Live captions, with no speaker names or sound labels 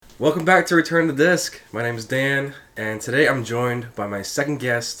Welcome back to Return to Disc. My name is Dan, and today I'm joined by my second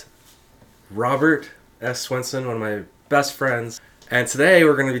guest, Robert S. Swenson, one of my best friends. And today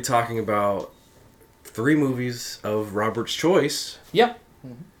we're going to be talking about 3 movies of Robert's choice. Yep.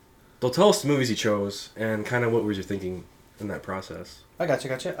 They'll tell us the movies he chose and kind of what was your thinking in that process. I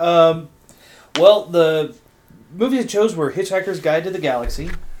gotcha. Well, the movies I chose were Hitchhiker's Guide to the Galaxy,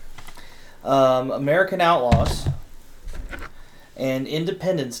 American Outlaws, and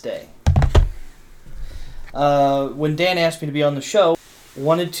Independence Day. When Dan asked me to be on the show,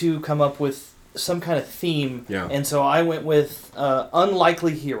 wanted to come up with some kind of theme, and so I went with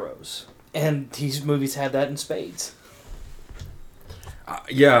unlikely heroes, and these movies had that in spades.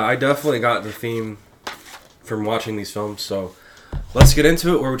 Yeah, I definitely got the theme from watching these films, so let's get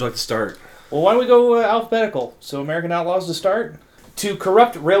into it. Where would you like to start? Well, why don't we go alphabetical? So American Outlaws to start? To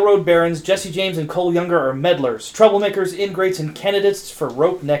corrupt railroad barons, Jesse James and Cole Younger are meddlers, troublemakers, ingrates, and candidates for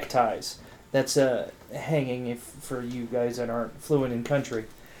rope neckties. That's hanging for you guys that aren't fluent in country.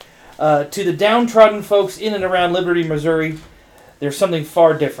 To the downtrodden folks in and around Liberty, Missouri, there's something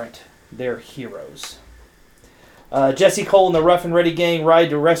far different. They're heroes. Jesse Cole and the Rough and Ready gang ride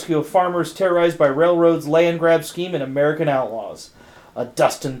to rescue farmers terrorized by railroad's land grab scheme in American Outlaws. A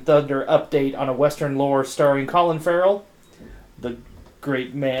Dust and Thunder update on a Western lore starring Colin Farrell, the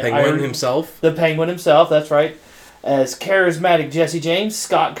great man. Penguin himself? The Penguin himself, that's right. As charismatic Jesse James,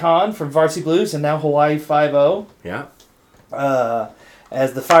 Scott Conn from Varsity Blues and now Hawaii Five-0. Yeah.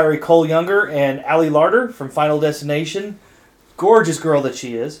 As the fiery Cole Younger and Allie Larder from Final Destination. Gorgeous girl that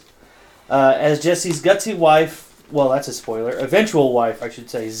she is. As Jesse's gutsy wife, well, that's a spoiler, eventual wife, I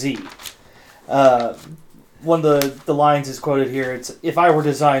should say, Z. One of the lines is quoted here, it's, "If I were to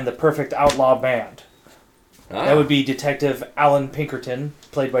design the perfect outlaw band." That would be Detective Alan Pinkerton,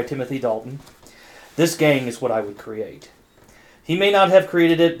 played by Timothy Dalton. "This gang is what I would create." He may not have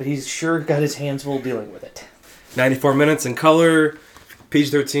created it, but he's sure got his hands full dealing with it. 94 minutes in color,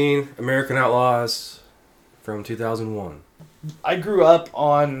 PG-13, American Outlaws from 2001. I grew up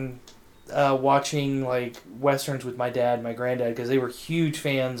on watching like westerns with my dad and my granddad because they were huge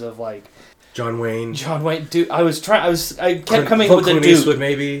fans of like John Wayne. Duke. I kept coming up with the Duke. Eastwood,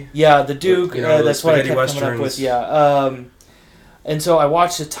 maybe. Yeah, the Duke. That's what I kept westerns. coming up with. Yeah. And so I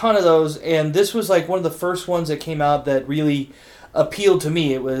watched a ton of those, and this was like one of the first ones that came out that really appealed to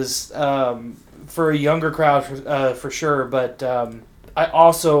me. It was for a younger crowd for sure, but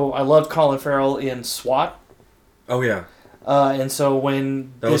I loved Colin Farrell in SWAT. Oh yeah. And so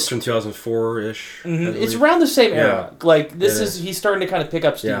when that was from 2004-ish. It's around the same era. Like he's starting to kind of pick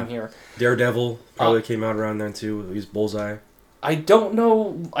up steam here. Daredevil probably came out around then too. He's Bullseye. I don't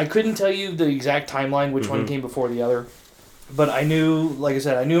know. I couldn't tell you the exact timeline, which one came before the other. But I knew, like I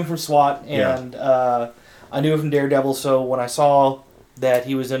said, I knew him from SWAT, and I knew him from Daredevil. So when I saw that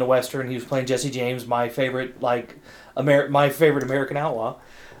he was in a Western, he was playing Jesse James, my favorite, my favorite American outlaw,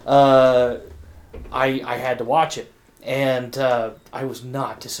 I had to watch it. And I was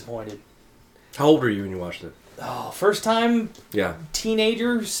not disappointed. How old were you when you watched it? Oh, first time? Yeah.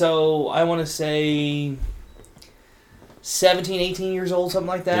 Teenager, so I want to say 17, 18 years old, something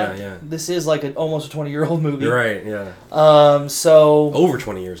like that. Yeah. This is like almost a 20-year-old movie. You're right, yeah. So... Over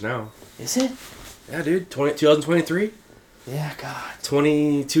 20 years now. Is it? Yeah, dude. 2023? Yeah, God.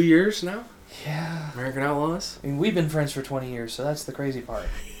 22 years now? Yeah. American Outlaws? I mean, we've been friends for 20 years, so that's the crazy part.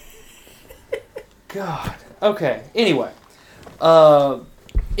 God. Okay. Anyway,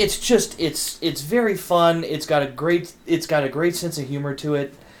 it's very fun. It's got a great sense of humor to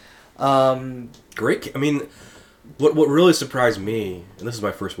it. Great. I mean, what really surprised me, and this is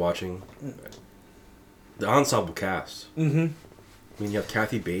my first watching, the ensemble cast. Mm-hmm. I mean, you have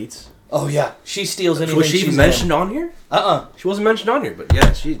Kathy Bates. Oh yeah, she steals anything. Was she even mentioned on here? She wasn't mentioned on here, but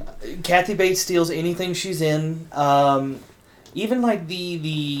yeah, she. Kathy Bates steals anything she's in. Even like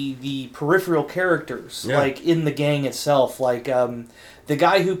the peripheral characters, like in the gang itself, like the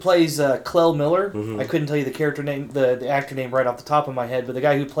guy who plays Clell Miller. I couldn't tell you the character name, the actor name right off the top of my head, but the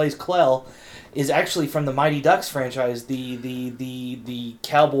guy who plays Clell is actually from the Mighty Ducks franchise. The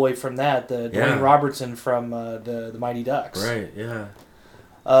cowboy from that, the Dwayne Robertson from the Mighty Ducks. Right. Yeah.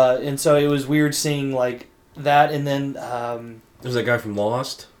 And so it was weird seeing like that, and then there's that guy from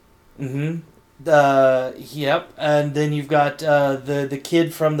Lost. Mm-hmm. Yep, and then you've got the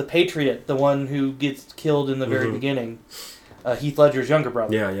kid from The Patriot, the one who gets killed in the very beginning, Heath Ledger's younger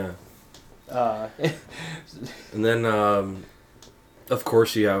brother. Yeah. And then, of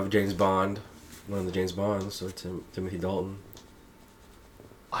course, you have James Bond, one of the James Bonds, so Timothy Dalton.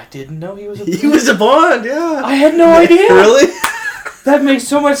 I didn't know he was a. He was a Bond, yeah. I had no idea. Really? That makes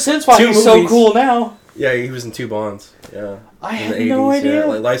so much sense why he's so cool now. Yeah, he was in 2 Bonds. Yeah. I In had the no 80s, idea. Yeah,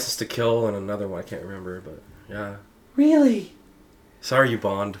 like License to Kill and another one I can't remember, but yeah. Really? Sorry, you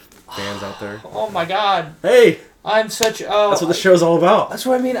Bond fans out there. Oh my God! Hey, I'm such. that's what the show's all about. That's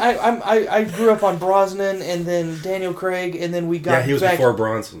what I mean. I grew up on Brosnan and then Daniel Craig and then we got Yeah, he was back. before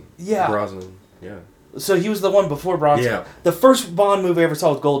Bronson. Yeah. Brosnan. Yeah. So he was the one before Bronson. Yeah. The first Bond movie I ever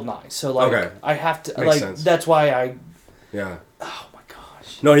saw was GoldenEye. So like, Okay. I have to Makes like. sense. That's why I. Yeah. Oh my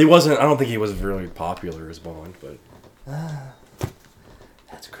gosh. No, he wasn't. I don't think he was really popular as Bond, but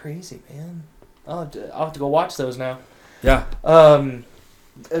That's crazy, man. I'll have to go watch those now. yeah.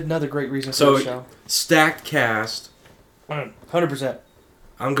 Another great reason for So the show. stacked cast. 100%.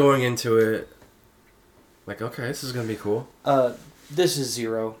 I'm going into it like, okay, this is gonna be cool. This is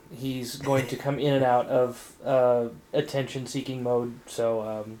Zero. He's going to come in and out of attention-seeking mode,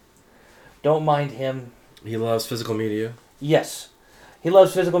 so don't mind him. He loves physical media. Yes. He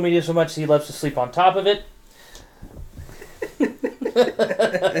loves physical media so much he loves to sleep on top of it.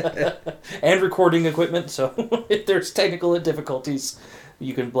 And recording equipment, so if there's technical difficulties,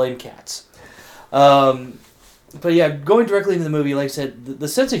 you can blame cats. But yeah, going directly into the movie, like I said, the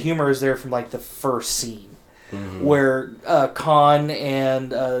sense of humor is there from like the first scene. Mm-hmm. Where Khan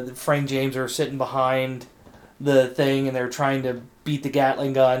and Frank James are sitting behind the thing and they're trying to beat the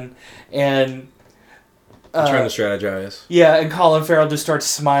Gatling gun, and Trying to strategize. yeah, and Colin Farrell just starts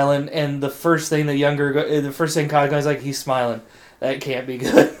smiling, and the first thing Khan goes like, he's smiling. That can't be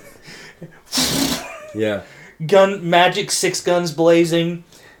good. Yeah. Magic 6 guns blazing,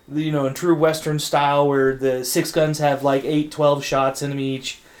 in true Western style, where the 6 guns have like 8-12 shots in them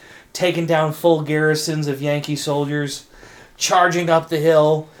each. Taking down full garrisons of Yankee soldiers, charging up the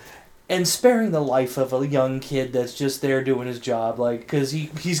hill, and sparing the life of a young kid that's just there doing his job. Because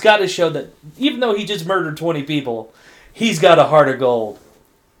he's got to show that even though he just murdered 20 people, he's got a heart of gold.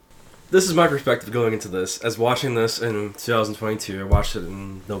 This is my perspective going into this. As watching this in 2022, I watched it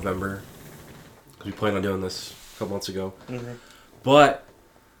in November. Because we planned on doing this a couple months ago. Mm-hmm. But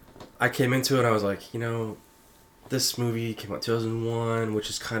I came into it and I was like, this movie came out in 2001, which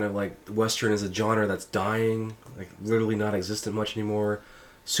is kind of like Western is a genre that's dying, like literally not existent much anymore.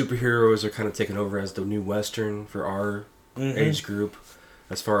 Superheroes are kind of taken over as the new Western for our age group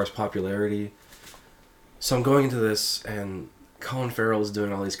as far as popularity. So I'm going into this and Colin Farrell is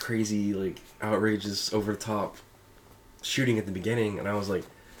doing all these crazy, like, outrageous, over-the-top shooting at the beginning, and I was like,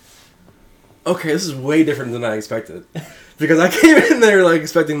 okay, this is way different than I expected. Because I came in there, like,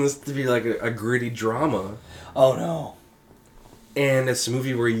 expecting this to be, like, a gritty drama. Oh, no. And it's a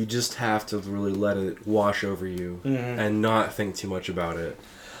movie where you just have to really let it wash over you and not think too much about it.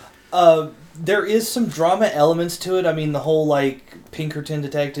 There is some drama elements to it. I mean, the whole, like, Pinkerton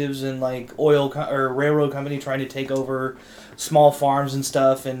detectives and, like, or railroad company trying to take over small farms and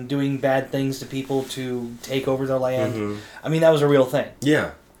stuff and doing bad things to people to take over their land. Mm-hmm. I mean, that was a real thing.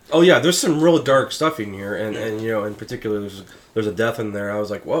 Yeah. Oh, yeah, there's some real dark stuff in here. And in particular, there's a death in there. I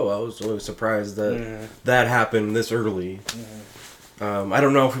was like, whoa, I was really surprised that that happened this early. I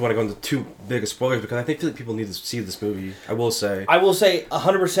don't know if we want to go into too big of spoilers because I think that people need to see this movie. I will say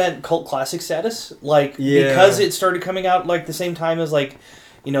 100% cult classic status. Like, because it started coming out like the same time as like,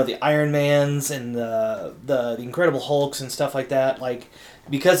 the Iron Mans and the Incredible Hulks and stuff like that. Like,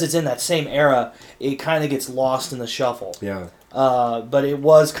 because it's in that same era, it kind of gets lost in the shuffle. Yeah. But it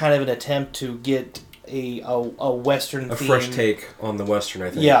was kind of an attempt to get a Western theme, fresh take on the Western,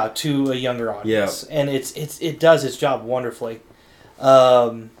 I think. Yeah, to a younger audience. Yeah. And it does its job wonderfully.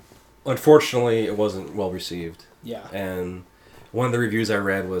 Unfortunately, it wasn't well received. Yeah. And one of the reviews I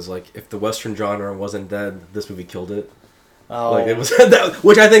read was like, if the Western genre wasn't dead, this movie killed it. Oh. Like it was that,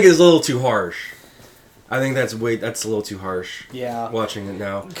 which I think is a little too harsh. I think that's a little too harsh. Yeah. Watching it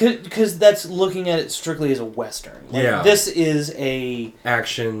now. Because that's looking at it strictly as a Western. Like, yeah. This is a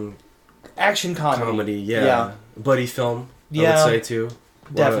action comedy. Yeah. Buddy film. Yeah. I would say too.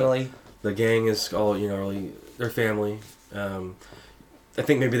 Definitely. The gang is all really their family. I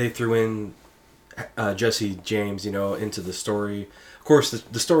think maybe they threw in Jesse James, into the story. Of course,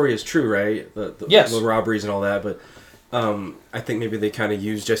 the story is true, right? Yes. The robberies and all that, but I think maybe they kind of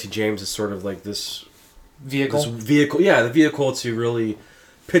used Jesse James as sort of like this vehicle. The vehicle to really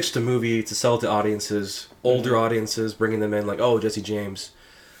pitch the movie to sell it to audiences, older audiences, bringing them in like, oh, Jesse James,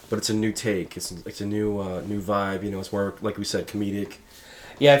 but it's a new take. It's a new vibe. It's more like we said, comedic.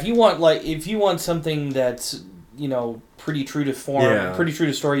 Yeah, if you want something that's pretty true to form, pretty true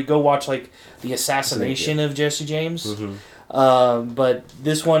to story, go watch like the assassination of Jesse James. Mm-hmm. But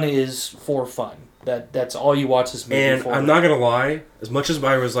this one is for fun. That's all you watch this movie for. And I'm not gonna lie, as much as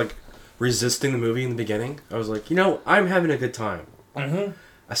I was like resisting the movie in the beginning, I was like, I'm having a good time. Mm-hmm.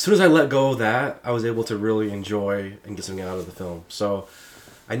 as soon as I let go of that, I was able to really enjoy and get something out of the film. So,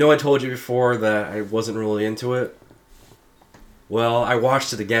 I know I told you before that I wasn't really into it. Well, I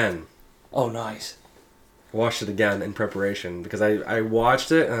watched it again. Oh, nice. Watched it again in preparation because I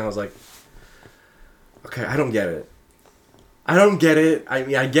watched it and I was like, okay, I don't get it. I don't get it. I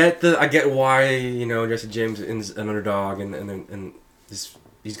mean, I get why, you know, Jesse James is an underdog and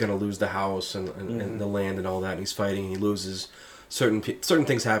he's gonna lose the house and the land and all that, and he's fighting and he loses. Certain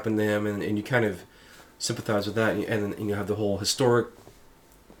things happen to him, and you kind of sympathize with that, and you have the whole historic,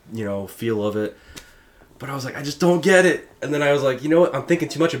 you know, feel of it. But I was like, I just don't get it. And then I was like, you know what? I'm thinking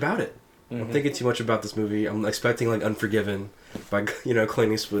too much about it. I'm thinking too much about this movie. I'm expecting like Unforgiven by, you know,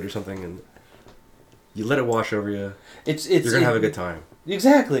 Clint Eastwood or something, and you let it wash over you. You're gonna have a good time.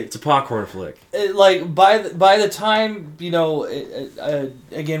 Exactly. It's a popcorn flick. Like by the time, you know,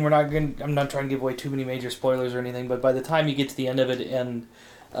 again, I'm not trying to give away too many major spoilers or anything, but by the time you get to the end of it and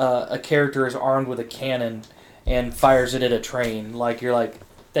a character is armed with a cannon and fires it at a train, like you're like,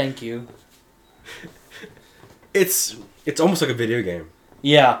 thank you. It's almost like a video game.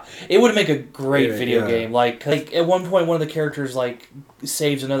 Yeah, it would make a great video yeah. game. Like at one point, one of the characters like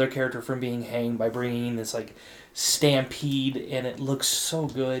saves another character from being hanged by bringing in this like stampede, and it looks so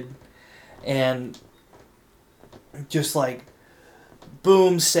good, and just like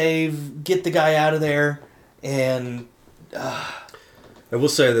boom, save, get the guy out of there, and I will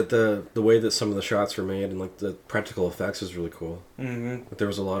say that the way that some of the shots were made and like the practical effects is really cool. mm-hmm. There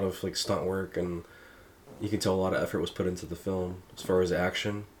was a lot of like stunt work, and you can tell a lot of effort was put into the film as far as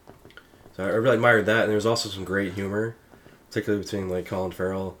action. So I really admired that, and there was also some great humor, particularly between like Colin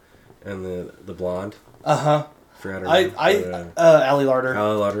Farrell and the blonde. Forgot her name. Ali Larter.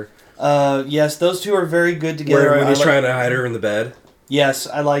 Ali Larter. Yes, those two are very good together. When he's trying to hide her in the bed. Yes,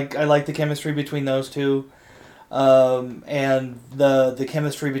 I like the chemistry between those two, and the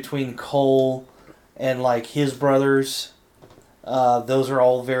chemistry between Cole and like his brothers. Those are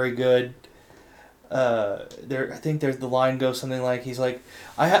all very good. I think there's the line goes something like, he's like,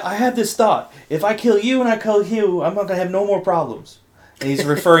 I had this thought, if I kill you and I kill you, I'm not gonna have no more problems. And he's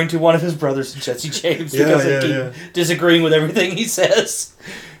referring to one of his brothers, Jesse James, because they keep disagreeing with everything he says.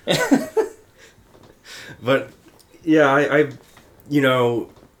 But yeah, I you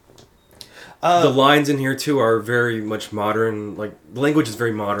know, the lines in here too are very much modern. Like the language is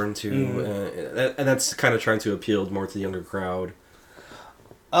very modern too, and that's kind of trying to appeal more to the younger crowd.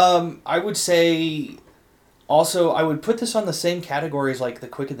 I would say, also, I would put this on the same category as, like, The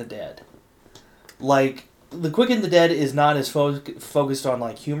Quick and the Dead. Like, The Quick and the Dead is not as focused on,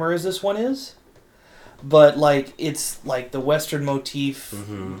 like, humor as this one is. But, like, it's, like, the Western motif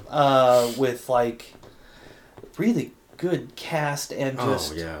with, like, really good cast and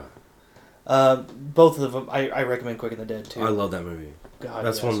just... Oh, yeah. Both of them, I recommend Quick and the Dead, too. I love that movie. God,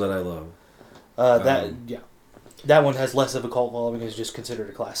 That's one that I love. Yeah. That one has less of a cult following, is just considered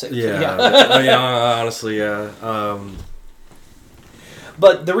a classic. Yeah, honestly, yeah.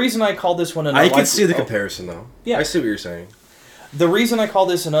 But the reason I call this one an I can see the comparison, though. Yeah. I see what you're saying. The reason I call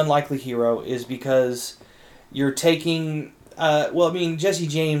this an unlikely hero is because you're taking... Jesse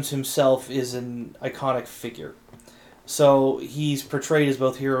James himself is an iconic figure. So he's portrayed as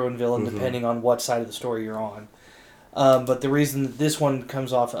both hero and villain, depending on what side of the story you're on. But the reason that this one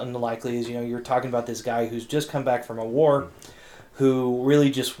comes off unlikely is, you know, you're talking about this guy who's just come back from a war, who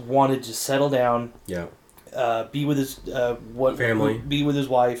really just wanted to settle down, be with his family, be with his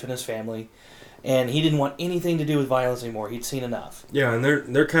wife and his family, and he didn't want anything to do with violence anymore. He'd seen enough. Yeah, and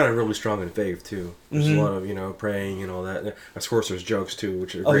they're kind of really strong in faith too. There's a lot of, you know, praying and all that. Of course, there's jokes too,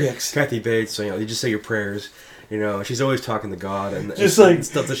 which are great. Yes. Kathy Bates, so, you know, you just say your prayers. You know, she's always talking to God and just and like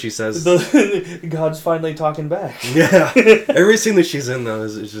stuff that she says. God's finally talking back. Yeah, every scene that she's in though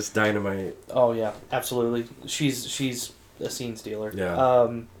is just dynamite. Oh yeah, absolutely. She's a scene stealer.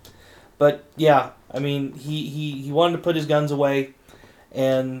 Yeah. But yeah, I mean, he wanted to put his guns away,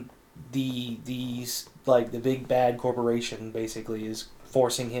 and the big bad corporation basically is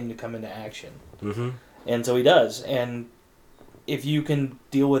forcing him to come into action. Mm-hmm. And so he does. And if you can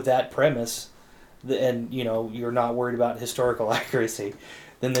deal with that premise, and you know you're not worried about historical accuracy,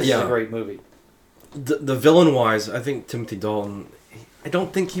 then this is a great movie. The villain wise, I think Timothy Dalton. I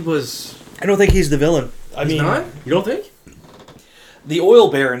don't think he was. I don't think he's the villain. He's not? You don't think? The oil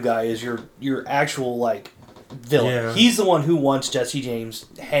baron guy is your actual like villain. Yeah. He's the one who wants Jesse James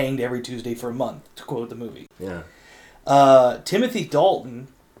hanged every Tuesday for a month, to quote the movie. Yeah. Timothy Dalton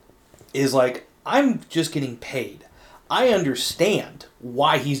is like, I'm just getting paid. I understand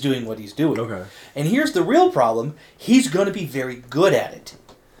why he's doing what he's doing. Okay. And here's the real problem. He's going to be very good at it.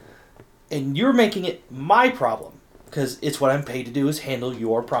 And you're making it my problem. because it's what I'm paid to do is handle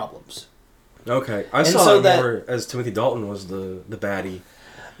your problems. Okay, I And saw so it that- more as Timothy Dalton was the baddie,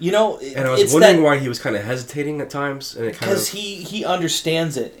 You know, and I was it's wondering that, why he was kind of hesitating at times, and it kind because of he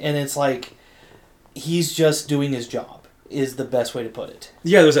understands it, and it's like he's just doing his job is the best way to put it.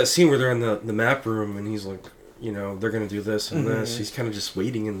 yeah. There's that scene where they're in the map room, and he's like, you know, they're gonna do this and this. Mhm. He's kind of just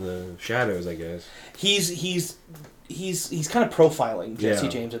waiting in the shadows, I guess. He's kind of profiling Jesse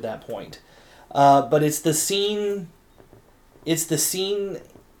Yeah. James at that point, but it's the scene. It's the scene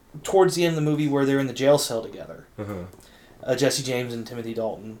towards the end of the movie where they're in the jail cell together. Uh-huh. Jesse James and Timothy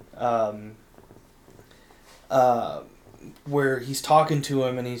Dalton, where he's talking to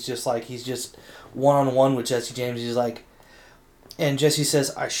him and he's just one-on-one with Jesse James. He's like, and Jesse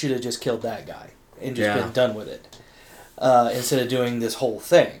says, I should have just killed that guy and just Yeah. been done with it, instead of doing this whole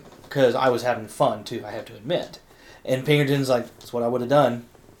thing, because I was having fun too, I have to admit. And Pinkerton's like, that's what I would have done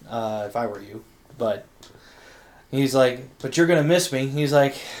if I were you, but he's like, but you're going to miss me. He's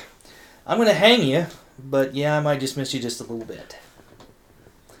like, I'm going to hang you, but yeah, I might just miss you just a little bit.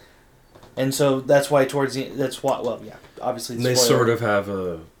 And so that's why obviously And they spoiler. sort of have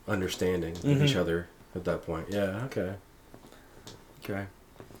a understanding of Mhm. each other at that point. Yeah. Okay. Okay.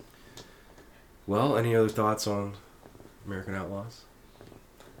 Well, any other thoughts on American Outlaws?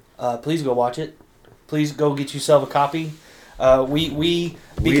 Please go watch it. Please go get yourself a copy.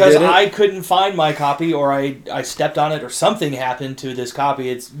 Because did it. I couldn't find my copy, or I stepped on it, or something happened to this copy.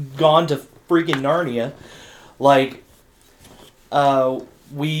 It's gone to freaking Narnia. Like,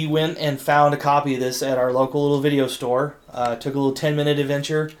 we went and found a copy of this at our local little video store. Took a little 10-minute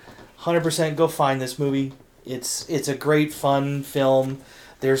adventure. 100% go find this movie. It's a great fun film.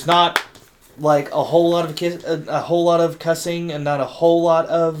 There's not like a whole lot of cussing, and not a whole lot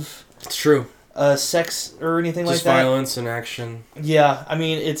of It's true. sex or anything Just like that. violence and action. Yeah, I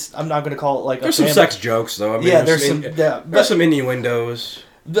mean, I'm not going to call it like There's a some sex jokes, though. I mean, Yeah, there's some. there's But some innuendos.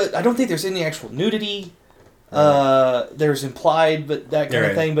 I don't think there's any actual nudity. There's implied, but that kind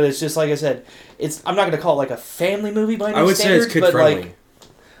Right. of thing. But it's just like I said. I'm not going to call it like a family movie by any I would say it's standards, kid but friendly. like,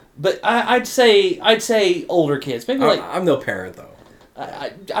 but I'd say older kids, maybe like I'm no parent though.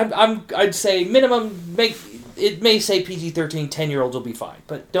 I'd say minimum it may say PG-13, 10-year-olds will be fine,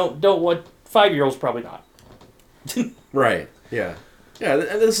 but don't what 5-year-olds probably not. Right. Yeah. Yeah.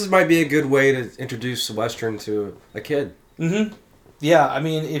 And this might be a good way to introduce Western to a kid. Mm-hmm. Yeah, I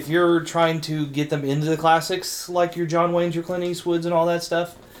mean, if you're trying to get them into the classics, like your John Waynes, your Clint Eastwoods, and all that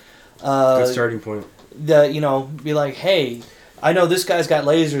stuff, Good starting point. be like, hey, I know this guy's got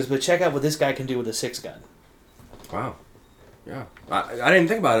lasers, but check out what this guy can do with a 6-gun. Wow. Yeah. I didn't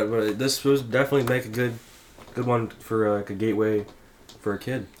think about it, but this was definitely make a good one for like a gateway for a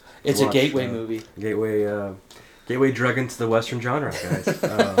kid. to It's a watch, gateway movie. Gateway drug into the Western genre, guys.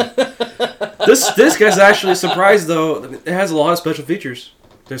 This guy's actually surprised though. It has a lot of special features.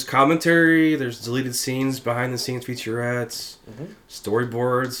 There's commentary. There's deleted scenes, behind the scenes featurettes,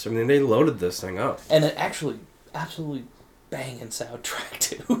 storyboards. I mean, they loaded this thing up. And an actually absolutely banging soundtrack,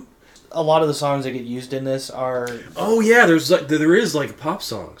 too. A lot of the songs that get used in this are... Oh yeah, there is like pop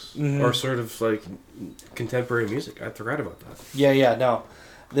songs Mhm. or sort of like contemporary music. I forgot about that. Yeah, no.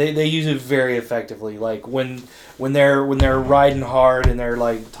 They use it very effectively. Like when they're riding hard and they're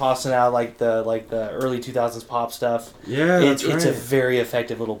like tossing out like the early 2000s pop stuff. Yeah, that's right. It's a very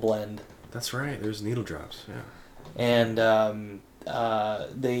effective little blend. That's right. There's needle drops. Yeah. And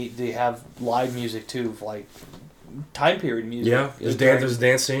they have live music too, like time period music. Yeah. There's a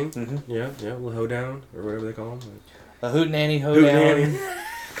dance scene. Mm-hmm. Yeah. The hoedown or whatever they call them. A hootenanny, hoedown,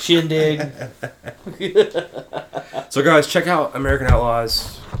 shindig. So guys, check out American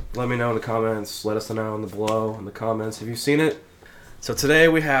Outlaws. Let me know in the comments. Let us know below in the comments if you've seen it. So today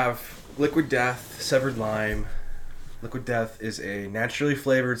we have Liquid Death Severed Lime. Liquid Death is a naturally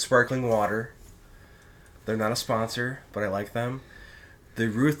flavored sparkling water. They're not a sponsor, but I like them. The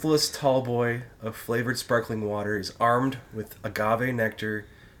ruthless tallboy of flavored sparkling water is armed with agave nectar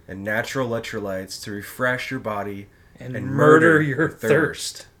and natural electrolytes to refresh your body And and murder your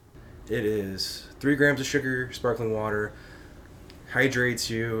thirst. It is 3 grams of sugar, sparkling water, hydrates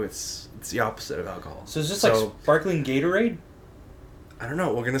you. It's the opposite of alcohol. So it's just like sparkling Gatorade? I don't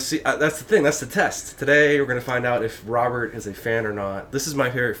know. We're going to see. That's the thing. That's the test. Today we're going to find out if Robert is a fan or not. This is my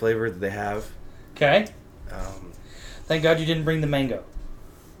favorite flavor that they have. Okay. Thank God you didn't bring the mango.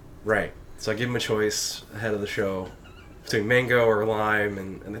 Right. So I give him a choice ahead of the show between mango or lime,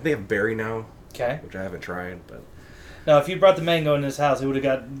 and I think they have berry now, Okay. which I haven't tried. But Now, if you brought the mango in this house, it would have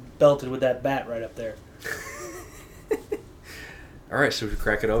got belted with that bat right up there. all right, so we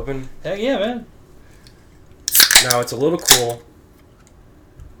crack it open. Heck yeah, man. Now it's a little cool.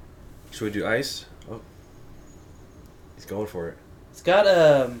 Should we do ice? Oh. He's going for it. It's got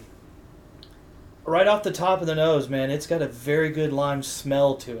right off the top of the nose, man. It's got a very good lime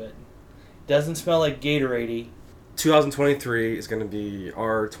smell to it. Doesn't smell like Gatorade-y. 2023 is going to be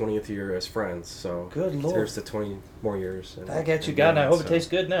our 20th year as friends, so Good Lord. here's to 20 more years. I got you, God, and I hope it tastes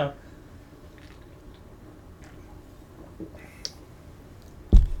good now.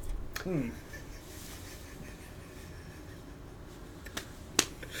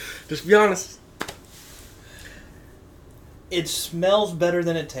 Just be honest. It smells better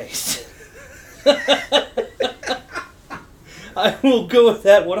than it tastes. I will go with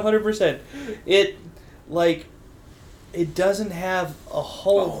that 100%. It doesn't have a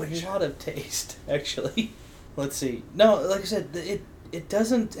whole lot of taste, actually. Let's see. No, like I said, it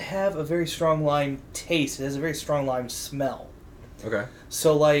doesn't have a very strong lime taste. It has a very strong lime smell. Okay.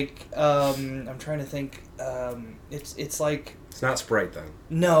 So, like, I'm trying to think. It's like... It's not Sprite, then.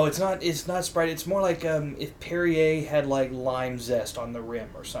 No, it's not. It's not Sprite. It's more like if Perrier had, like, lime zest on the rim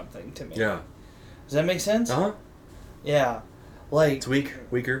or something to me. Yeah. Does that make sense? Uh-huh. Yeah. Like... It's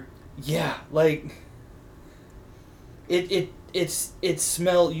weaker. Yeah, like... It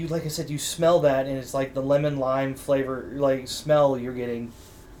smell... You, like I said, you smell that, and it's like the lemon lime flavor, like, smell you're getting.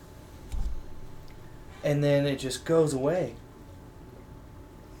 And then it just goes away.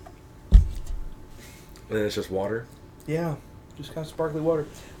 And then it's just water. Yeah, just kind of sparkly water.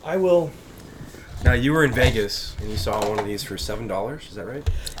 I will... Now, you were in Vegas, and you saw one of these for $7, is that right?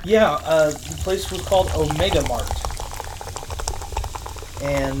 Yeah, the place was called Omega Mart.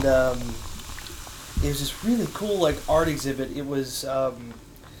 And it was this really cool, like, art exhibit. It was...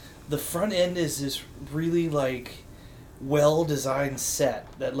 the front end is this really, like, well-designed set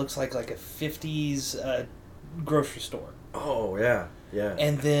that looks like a 50s grocery store. Oh, yeah. Yeah.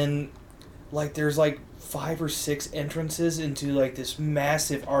 And then, like, there's, like, 5 or 6 entrances into, like, this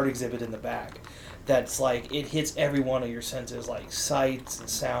massive art exhibit in the back that's, like, it hits every one of your senses, like, sights and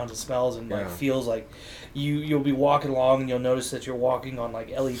sounds and smells, and, like, feels like you'll be walking along and you'll notice that you're walking on, like,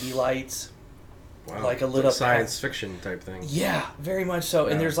 LED lights. Wow. Like a lit up science fiction type thing. Yeah, very much so.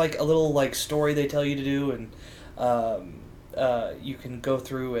 Yeah. And there's, like, a little, like, story they tell you to do, and you can go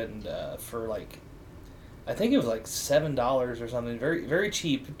through and for, like, I think it was like $7 or something, very very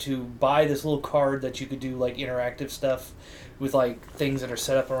cheap, to buy this little card that you could do, like, interactive stuff with, like, things that are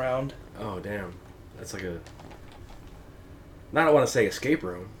set up around. Oh, damn. That's like a... I don't want to say escape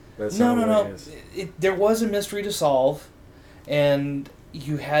room. But No. There was a mystery to solve, and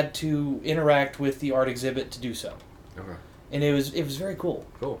you had to interact with the art exhibit to do so. Okay. And it was very cool.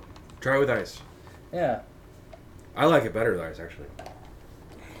 Cool. Try it with ice. Yeah. I like it better with ice, actually.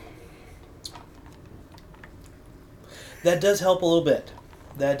 That does help a little bit.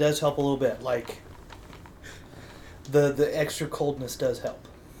 Like, the extra coldness does help.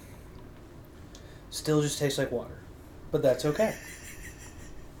 Still just tastes like water. But that's okay.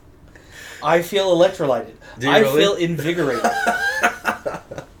 I feel electrolyted. I feel invigorated.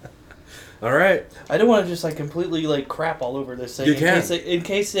 All right. I don't want to just, like, completely, like, crap all over this thing. In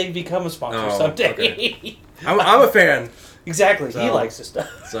case they become a sponsor someday. Okay. I'm a fan. Exactly. He likes this stuff.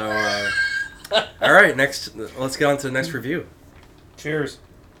 So, all right. Let's get on to the next review. Cheers.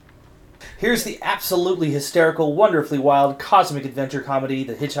 Here's the absolutely hysterical, wonderfully wild, cosmic adventure comedy,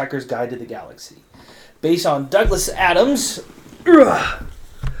 The Hitchhiker's Guide to the Galaxy. Based on Douglas Adams'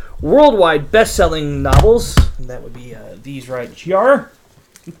 worldwide best-selling novels. That would be these right here.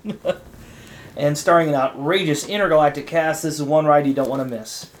 And starring an outrageous intergalactic cast, this is one ride you don't want to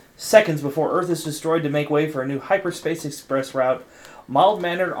miss. Seconds before Earth is destroyed to make way for a new hyperspace express route,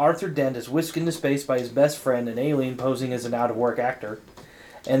 mild-mannered Arthur Dent is whisked into space by his best friend, an alien posing as an out-of-work actor.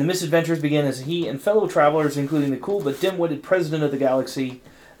 And the misadventures begin as he and fellow travelers, including the cool but dim-witted president of the galaxy,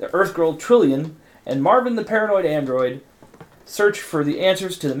 the Earth girl Trillian, and Marvin the paranoid android, search for the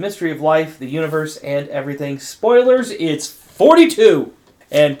answers to the mystery of life, the universe, and everything. Spoilers, it's 42!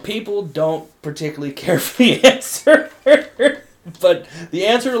 And people don't particularly care for the answer. But the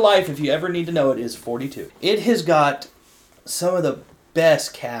answer to life, if you ever need to know it, is 42. It has got some of the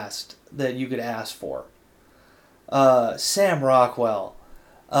best cast that you could ask for. Sam Rockwell.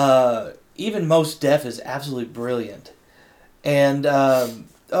 Even Mos Def is absolutely brilliant. And,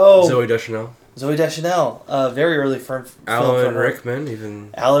 Zooey Deschanel. Zooey Deschanel. Very early film Alan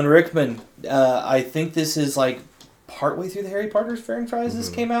Rickman. Alan Rickman. I think this is, like, partway through the Harry Potter franchise this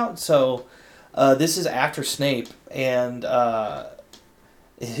came out. So, this is after Snape. And,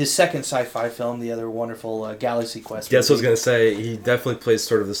 his second sci-fi film, the other wonderful Galaxy Quest. Yes, I was going to say, he definitely plays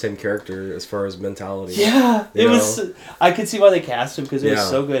sort of the same character as far as mentality. Yeah, it was... I could see why they cast him, because it was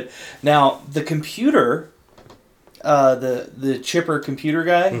so good. Now, the computer, the chipper computer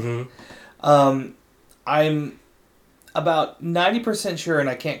guy, about 90% sure, and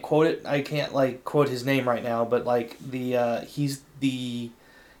I can't quote it. I can't like quote his name right now, but like he's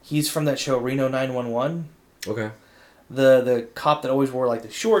from that show Reno 911. Okay. The cop that always wore like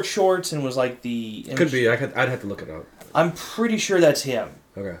the short shorts and was like the Could be. I'd have to look it up. I'm pretty sure that's him.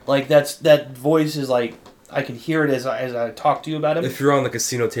 Okay. Like that voice is like I can hear it as I talk to you about him. If you're on the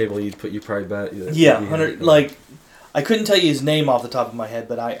casino table, you probably bet. Yeah, 100. Like I couldn't tell you his name off the top of my head,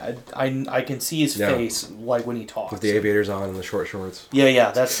 but I can see his face like when he talks. With the aviators on and the short shorts.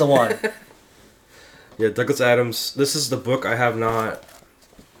 Yeah, that's the one. Yeah, Douglas Adams. This is the book. I have not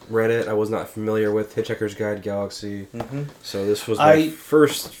read it. I was not familiar with Hitchhiker's Guide to Galaxy. Mm-hmm. So this was my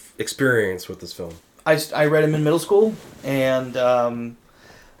first experience with this film. I read him in middle school, and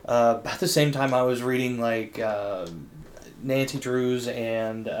about the same time I was reading like Nancy Drews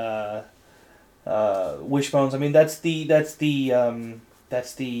and Wishbones. I mean that's the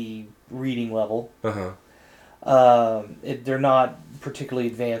reading level. They're not particularly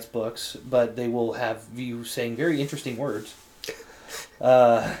advanced books, but they will have you saying very interesting words.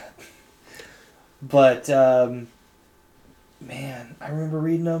 But man, I remember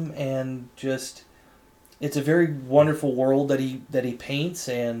reading them and just it's a very wonderful world that he paints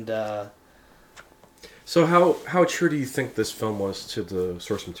and. So how true do you think this film was to the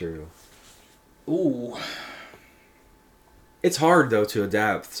source material? Ooh. It's hard though to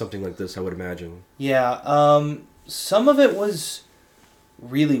adapt something like this, I would imagine. Yeah, some of it was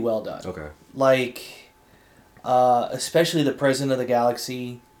really well done. Okay. Like, especially the President of the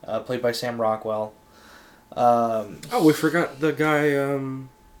Galaxy, played by Sam Rockwell. Oh, we forgot the guy from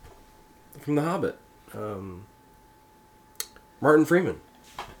The Hobbit, Martin Freeman.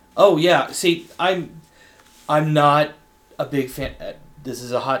 Oh yeah, see, I'm not a big fan. This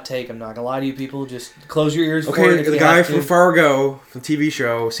is a hot take. I'm not gonna lie to you, people. Just close your ears. Okay, for it the guy from Fargo, the TV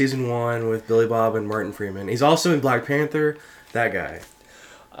show, season 1 with Billy Bob and Martin Freeman. He's also in Black Panther. That guy.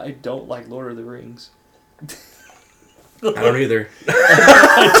 I don't like Lord of the Rings. I don't either.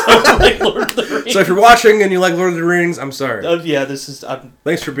 I don't like Lord of the Rings. So if you're watching and you like Lord of the Rings, I'm sorry. Yeah, this is.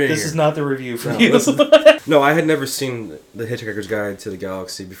 Thanks for being here. This is not the review for No, you. No, I had never seen The Hitchhiker's Guide to the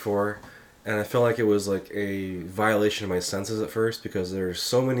Galaxy before, and I felt like it was like a violation of my senses at first because there's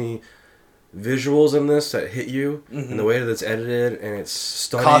so many visuals in this that hit you, and the way that it's edited, and it's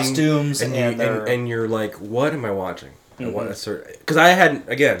stunning. Costumes and you're like, what am I watching? Because I had,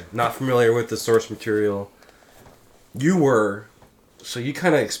 again, not familiar with the source material. You were, so you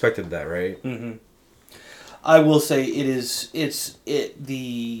kind of expected that, right? Mm-hmm. I will say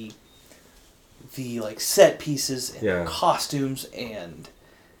the like set pieces and costumes and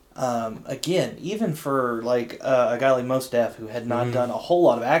again, even for like a guy like Mos Def who had not done a whole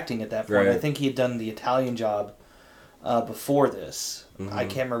lot of acting at that point. Right. I think he had done the Italian job before this. I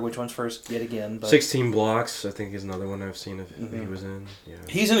can't remember which one's first yet again. But 16 Blocks, I think, is another one I've seen if he was in. Yeah.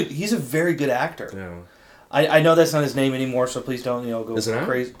 He's a very good actor. Yeah. I know that's not his name anymore, so please don't go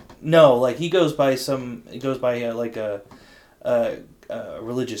crazy. No, like he goes by like a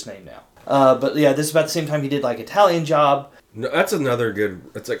religious name now. But yeah, this is about the same time he did like Italian Job. No, that's another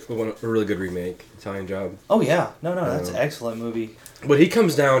good. That's like a really good remake, Italian Job. Oh yeah, no, that's an excellent movie. But he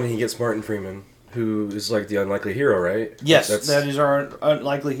comes down and he gets Martin Freeman, who is like the unlikely hero, right? Yes, that is our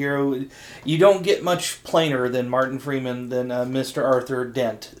unlikely hero. You don't get much plainer than Martin Freeman than Mr. Arthur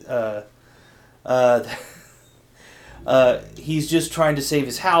Dent. He's just trying to save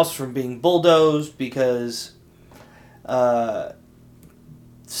his house from being bulldozed because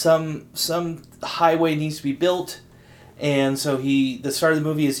some highway needs to be built, and so the start of the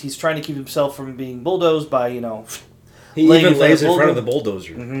movie is he's trying to keep himself from being bulldozed by he even lays in front of the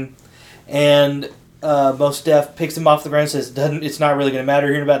bulldozer. Mm-hmm. And Mos Def picks him off the ground and says, "It's not really going to matter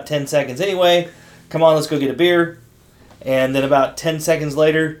here in about 10 seconds anyway. Come on, let's go get a beer." And then about 10 seconds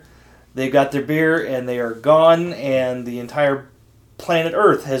later, they've got their beer and they are gone, and the entire planet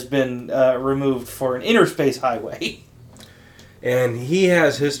Earth has been removed for an interspace highway. And he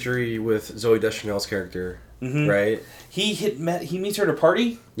has history with Zooey Deschanel's character, right? He meets her at a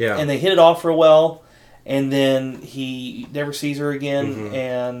party, yeah, and they hit it off real well, and then he never sees her again,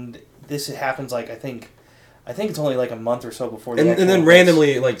 and this happens like I think it's only like a month or so before the and then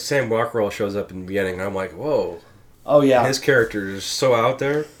randomly like Sam Rockwell shows up in the beginning, and I'm like, whoa. Oh yeah, his character is so out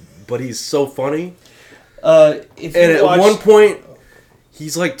there, but he's so funny. At one point,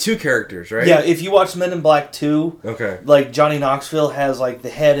 he's like two characters, right? Yeah, if you watch Men in Black 2, okay, like Johnny Knoxville has like the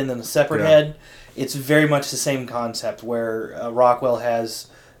head and then a separate head. It's very much the same concept where Rockwell has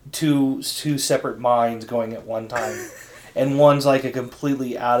two separate minds going at one time, and one's like a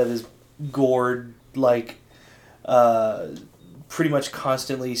completely out of his gourd like pretty much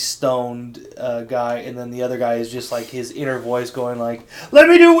constantly stoned guy, and then the other guy is just like his inner voice going like, "Let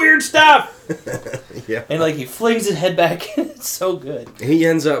me do weird stuff." Yeah. And like he flings his head back, and it's so good. He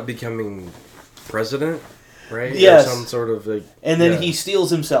ends up becoming president, right? Yes. Or some sort of like. And then he steals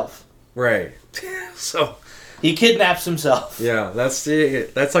himself. Right. So. He kidnaps himself. Yeah, that's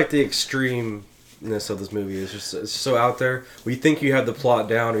like the extremeness of this movie. It's so out there. We think you have the plot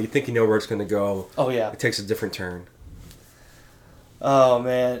down, or you think you know where it's going to go. Oh yeah. It takes a different turn. Oh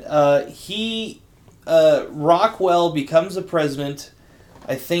man, Rockwell becomes the president,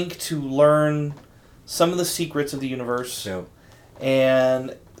 I think, to learn some of the secrets of the universe. Yeah.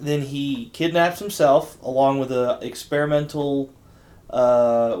 And then he kidnaps himself along with a experimental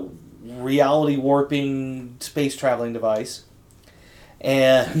reality warping space traveling device,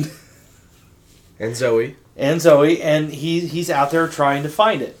 and Zoe, and he's out there trying to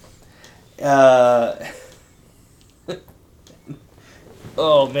find it.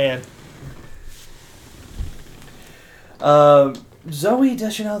 Oh man. Zoe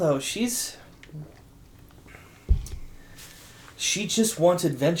Deschanel, though, she just wants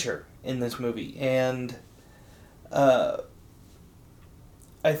adventure in this movie, and I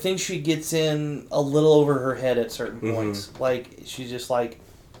think she gets in a little over her head at certain points. Mm-hmm. Like, she's just like...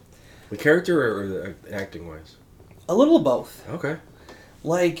 The character or the acting wise? A little of both. Okay.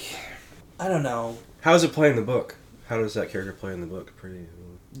 Like, I don't know. How does it play in the book? How does that character play in the book?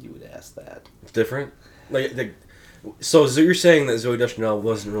 You would ask that. It's different? So you're saying that Zoe Deschanel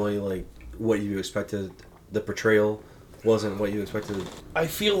wasn't really like what you expected? The portrayal wasn't what you expected? I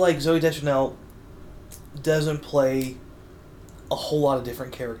feel like Zoe Deschanel doesn't play a whole lot of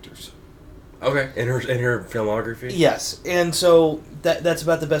different characters. Okay, in her filmography? Yes, and so that's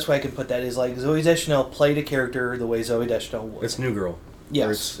about the best way I can put that, is like Zoe Deschanel played a character the way Zoe Deschanel would. It's New Girl.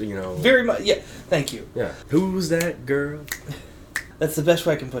 Yes. It's, very much, yeah, thank you. Yeah. Who's that girl? That's the best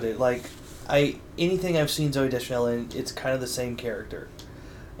way I can put it. Like, anything I've seen Zoe Deschanel in, it's kind of the same character.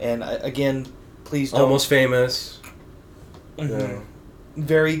 And, again, please don't... Almost Famous. Mm-hmm. Yeah.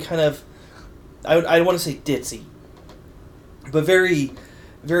 Very kind of... I want to say ditzy. But very,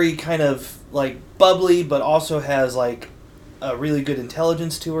 very kind of, like, bubbly, but also has, like, a really good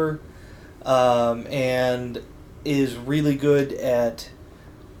intelligence to her. And is really good at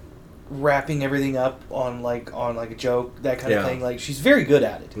wrapping everything up on a joke, that kind of thing. Like, she's very good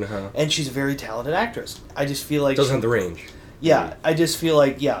at it. Uh-huh. And she's a very talented actress. I just feel like... Doesn't have the range. Yeah, I just feel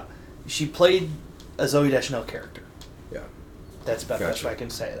like, she played a Zoe Deschanel character. Yeah. That's about the best way I can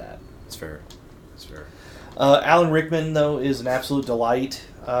say that. It's fair. It's fair. Alan Rickman, though, is an absolute delight.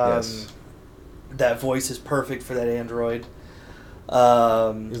 Yes. That voice is perfect for that android.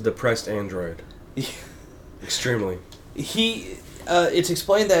 He's a depressed android. Extremely. It's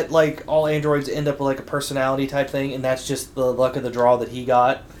explained that, like, all androids end up with, like, a personality type thing, and that's just the luck of the draw that he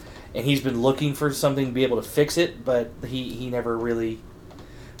got. And he's been looking for something to be able to fix it, but he never really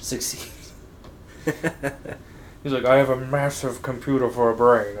succeeds. He's like, I have a massive computer for a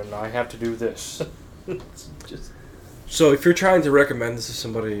brain, and I have to do this. So if you're trying to recommend this to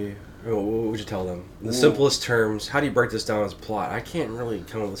somebody, what would you tell them? In the simplest terms, how do you break this down as plot? I can't really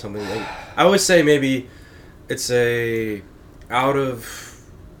come up with something. Like, I would say maybe it's out of,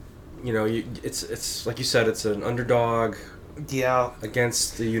 it's like you said, it's an underdog. Yeah.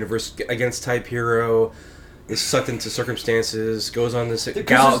 Against the universe, against type hero, is sucked into circumstances, goes on this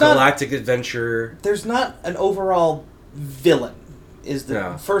galactic adventure. There's not an overall villain, is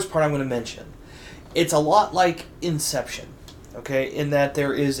the first part I'm going to mention. It's a lot like Inception, okay? In that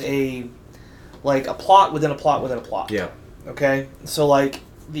there is a plot within a plot within a plot. Yeah. Okay? So, like,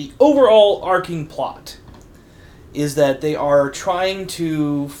 the overall arcing plot is that they are trying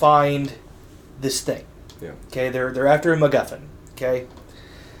to find this thing. Yeah. Okay? They're after a MacGuffin. Okay?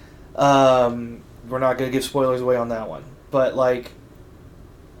 We're not going to give spoilers away on that one. But, like,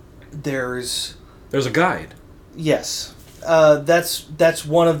 there's a guide. Yes. That's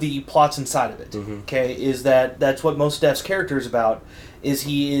one of the plots inside of it. Mm-hmm. Okay, is that's what Mos Def's character is about. Is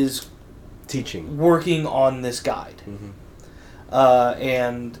he is teaching, working on this guide,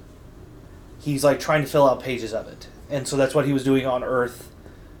 and he's like trying to fill out pages of it, and so that's what he was doing on Earth.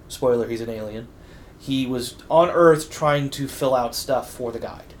 Spoiler: he's an alien. He was on Earth trying to fill out stuff for the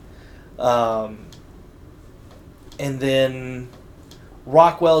guide, and then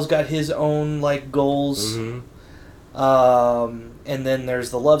Rockwell's got his own like goals. Mm-hmm. And then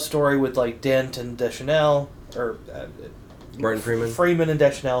there's the love story with like Dent and Deschanel, or Martin Freeman. Freeman and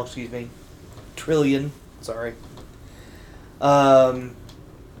Deschanel, excuse me. Trillion, sorry. And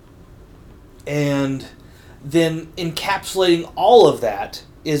then encapsulating all of that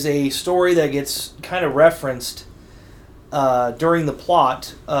is a story that gets kind of referenced during the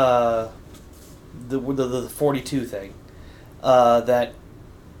plot, the 42 thing, that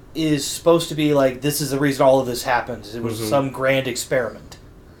is supposed to be like, this is the reason all of this happens. It was some grand experiment.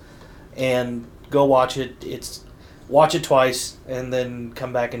 And go watch it. Watch it twice, and then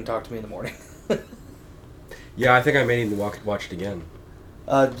come back and talk to me in the morning. Yeah, I think I may need to watch it again.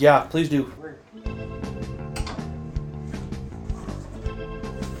 Yeah, please do.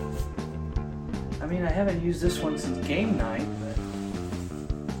 I mean, I haven't used this one since game night, but...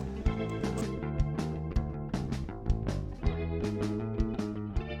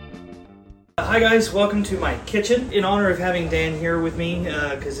 Hi guys, welcome to my kitchen. In honor of having Dan here with me,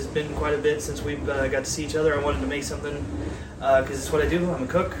 because it's been quite a bit since we've got to see each other, I wanted to make something, because it's what I do. I'm a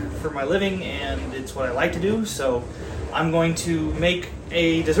cook for my living, and it's what I like to do, so I'm going to make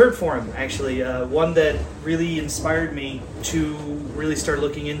a dessert for him, actually. One that really inspired me to really start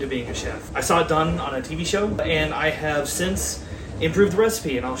looking into being a chef. I saw it done on a TV show, and I have since improved the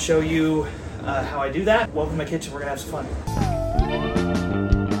recipe, and I'll show you how I do that. Welcome to my kitchen, we're going to have some fun.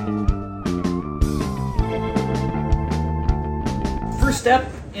 First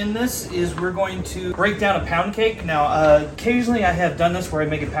step in this is we're going to break down a pound cake. Now, occasionally I have done this where I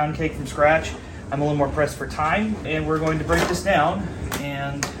make a pound cake from scratch. I'm a little more pressed for time, and we're going to break this down,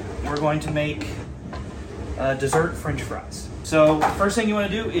 and we're going to make dessert French fries. So first thing you want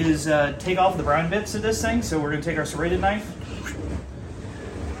to do is take off the brown bits of this thing. So we're going to take our serrated knife,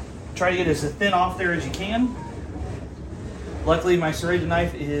 try to get as thin off there as you can. Luckily, my serrated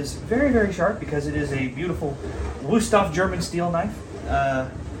knife is very, very sharp because it is a beautiful Wüsthof German steel knife.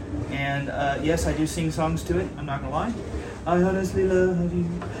 Yes, I do sing songs to it, I'm not gonna lie. I honestly love you,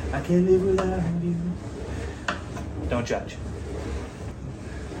 I can't live without you. Don't judge.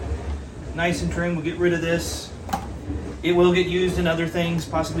 Nice and trim, we'll get rid of this. It will get used in other things,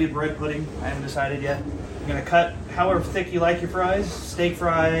 possibly a bread pudding, I haven't decided yet. I'm gonna cut however thick you like your fries, steak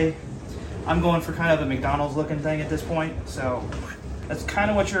fry. I'm going for kind of a McDonald's looking thing at this point, so that's kind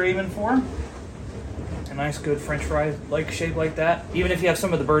of what you're aiming for. A nice good French fry like shape like that. Even if you have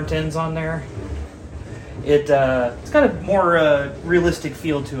some of the burnt ends on there, it's got a more realistic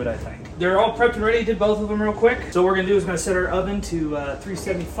feel to it, I think. They're all prepped and ready. Did both of them real quick. So what we're gonna do is we're gonna set our oven to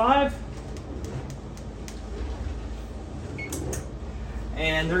 375,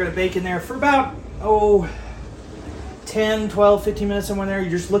 and they're gonna bake in there for about 10, 12, 15 minutes, somewhere in there.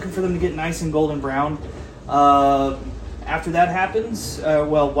 You're just looking for them to get nice and golden brown. After that happens,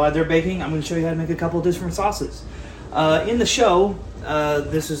 while they're baking, I'm going to show you how to make a couple of different sauces. In the show,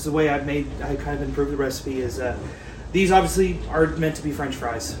 this is the way I kind of improved the recipe, is these obviously are meant to be French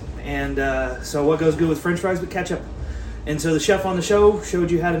fries. And so what goes good with French fries but ketchup? And so the chef on the show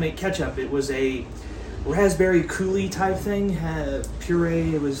showed you how to make ketchup. It was a raspberry coulis type thing,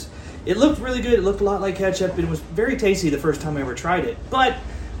 puree. It looked really good. It looked a lot like ketchup. It was very tasty the first time I ever tried it. But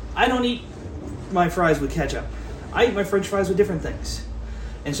I don't eat my fries with ketchup. I eat my French fries with different things.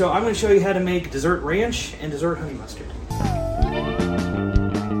 And so I'm going to show you how to make dessert ranch and dessert honey mustard.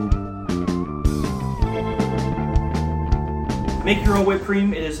 Make your own whipped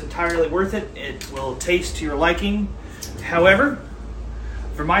cream. It is entirely worth it. It will taste to your liking. However,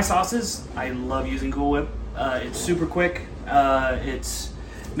 for my sauces, I love using Cool Whip. It's super quick. It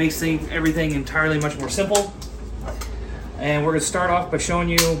makes everything entirely much more simple. And we're going to start off by showing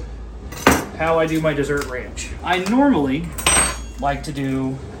you how I do my dessert ranch. I normally like to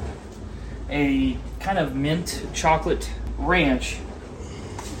do a kind of mint chocolate ranch.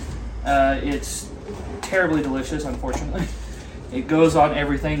 It's terribly delicious, unfortunately. It goes on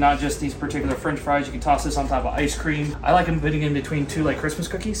everything, not just these particular French fries. You can toss this on top of ice cream. I like them putting in between two like Christmas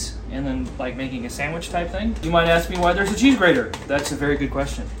cookies and then like making a sandwich type thing. You might ask me why there's a cheese grater. That's a very good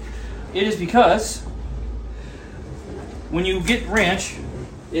question. It is because when you get ranch,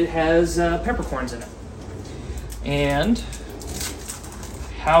 it has peppercorns in it. And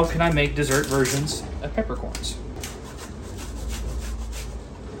how can I make dessert versions of peppercorns?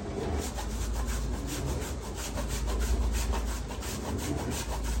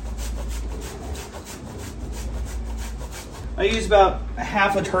 I use about a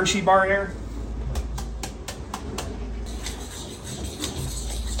half a Hershey bar here.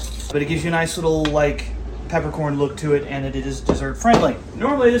 But it gives you a nice little like peppercorn look to it, and it is dessert friendly.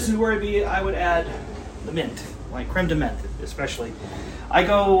 Normally this is where I would add the mint, like creme de menthe especially. I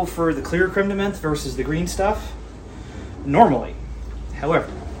go for the clear creme de menthe versus the green stuff, normally.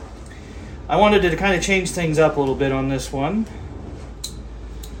 However, I wanted to kind of change things up a little bit on this one,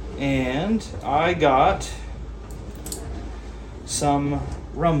 and I got some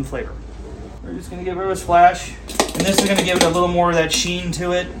rum flavor. We're just going to give it a splash, and this is going to give it a little more of that sheen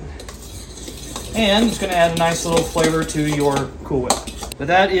to it. And it's going to add a nice little flavor to your Cool Whip. But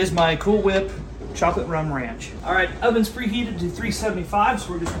that is my Cool Whip chocolate rum ranch. All right, oven's preheated to 375,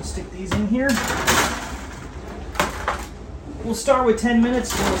 so we're just going to stick these in here. We'll start with 10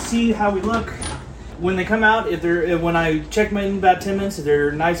 minutes and we'll see how we look. When they come out, when I check them in about 10 minutes, if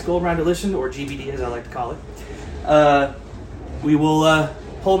they're nice gold round delicious, or GBD as I like to call it, we will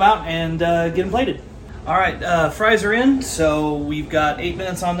pull them out and get them plated. All right, fries are in, so we've got 8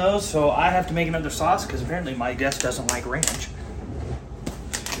 minutes on those, so I have to make another sauce because apparently my guest doesn't like ranch.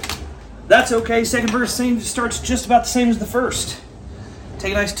 That's okay, second verse starts just about the same as the first.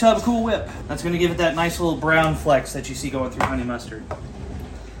 Take a nice tub of Cool Whip. That's going to give it that nice little brown flecks that you see going through honey mustard.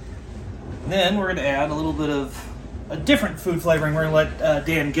 Then we're going to add a little bit of a different food flavoring. We're going to let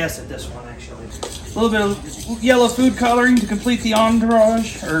Dan guess at this one, actually. A little bit of yellow food coloring to complete the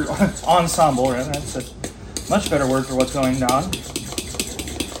entourage, or ensemble, right? That's a much better word for what's going on.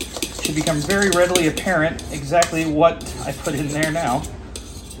 Should become very readily apparent exactly what I put in there now,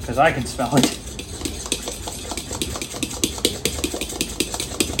 because I can smell it.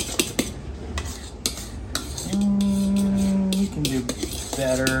 You can do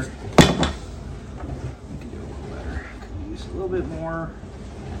better. You can do a little better. Could use a little bit more.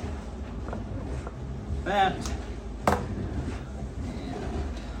 That. And a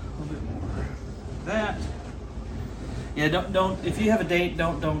little bit more. That. Yeah, don't. If you have a date,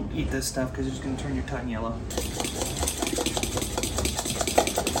 don't eat this stuff because it's just gonna turn your tongue yellow.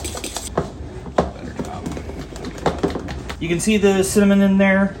 You can see the cinnamon in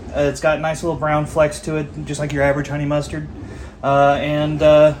there. It's got nice little brown flecks to it, just like your average honey mustard. And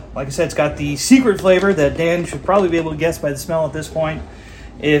like I said, it's got the secret flavor that Dan should probably be able to guess by the smell at this point.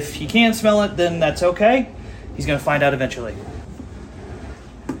 If he can't smell it, then that's okay. He's going to find out eventually.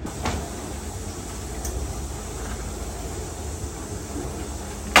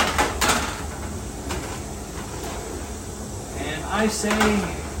 And I say,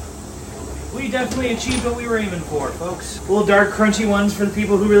 we definitely achieved what we were aiming for, folks. A little dark, crunchy ones for the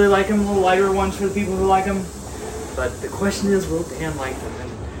people who really like them, a little lighter ones for the people who like them. But the question is, will Dan like them?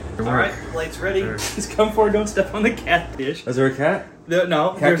 All right, plate's ready. Sure. Just come forward, don't step on the cat dish. Is there a cat?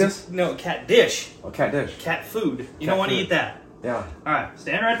 No. Cactus? No, cat dish. Oh, cat dish. Cat food. You don't want to eat that. Yeah. All right,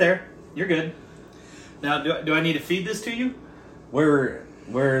 stand right there. You're good. Now, do I need to feed this to you? Where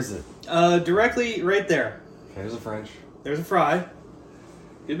is it? Directly right there. Okay, there's a French. There's a fry.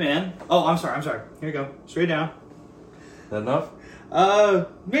 Good man. Oh, I'm sorry. Here you go. Straight down. Is that enough?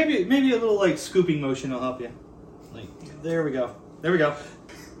 Maybe a little like scooping motion will help you. Like, there we go. Do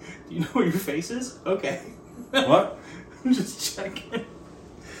you know where your face is? Okay. What? I'm just checking.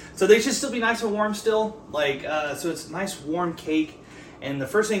 So they should still be nice and warm still. Like, so it's nice warm cake. And the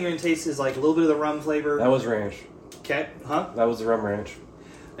first thing you're gonna taste is like a little bit of the rum flavor. That was ranch. Okay. Huh? That was the rum ranch.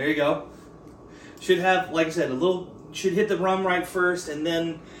 There you go. Should have, like I said, should hit the rum right first, and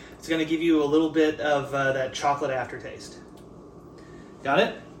then it's going to give you a little bit of that chocolate aftertaste. Got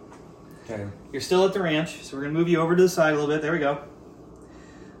it? Okay. You're still at the ranch, so we're going to move you over to the side a little bit. There we go.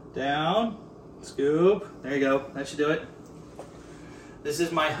 Down. Scoop. There you go. That should do it. This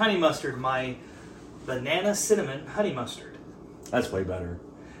is my honey mustard, my banana cinnamon honey mustard. That's way better.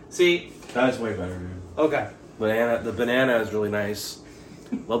 See? That's way better, dude. Okay. The banana is really nice.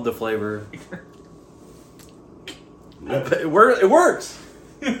 Love the flavor. It works.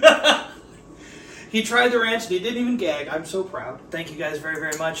 He tried the ranch and he didn't even gag. I'm so proud. Thank you guys very,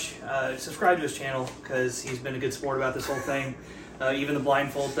 very much. Subscribe to his channel because he's been a good sport about this whole thing, even the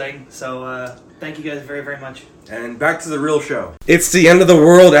blindfold thing. So thank you guys very, very much. And back to the real show. It's the end of the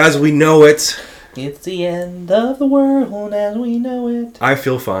world as we know it. It's the end of the world as we know it. I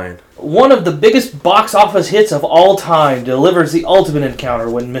feel fine. One of the biggest box office hits of all time delivers the ultimate encounter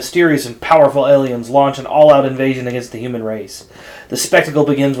when mysterious and powerful aliens launch an all-out invasion against the human race. The spectacle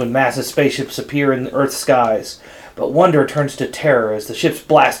begins when massive spaceships appear in Earth's skies, but wonder turns to terror as the ships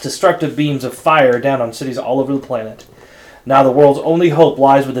blast destructive beams of fire down on cities all over the planet. Now the world's only hope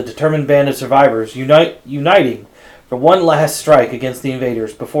lies with a determined band of survivors uniting for one last strike against the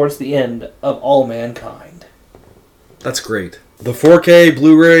invaders before it's the end of all mankind. That's great. The 4K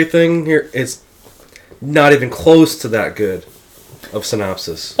Blu-ray thing here, it's not even close to that good of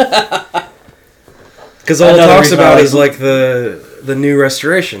synopsis. Because all it talks about is like the new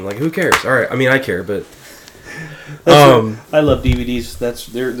restoration. Like, who cares? All right, I mean, I care, but I love DVDs.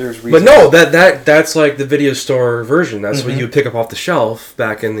 There's reasons. But no, that's like the video store version. That's what you would pick up off the shelf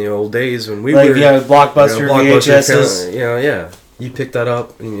back in the old days when we were. Yeah, Blockbuster, VHSs. Yeah. You pick that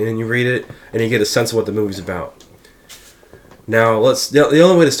up and you read it and you get a sense of what the movie's about. Now the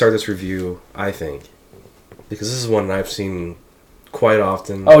only way to start this review, I think, because this is one I've seen quite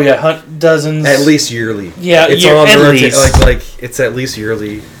often. Oh yeah, hunt dozens. At least yearly. Yeah, it's at the least. like it's at least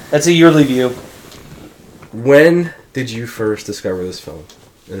yearly. That's a yearly view. When did you first discover this film,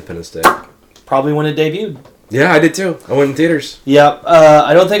 Independence Day? Probably when it debuted. Yeah, I did too. I went in theaters. Yep.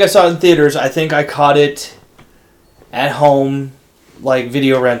 I don't think I saw it in theaters. I think I caught it at home, like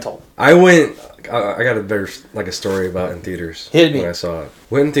video rental. I went. I got a story about in theaters. Hit me. When I saw it.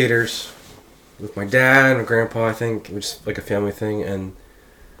 Went in theaters with my dad and my grandpa. I think it was like a family thing, and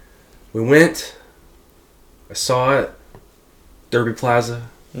we went. I saw it. Derby Plaza.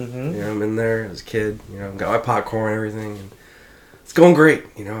 Mm-hmm. You know, I'm in there as a kid. You know, got my popcorn and everything. And it's going great.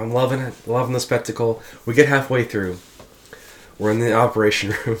 You know, I'm loving it. Loving the spectacle. We get halfway through. We're in the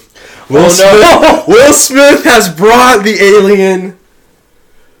operation room. Will Smith has brought the alien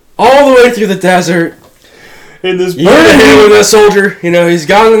all the way through the desert. In this You're with a soldier. You know, he's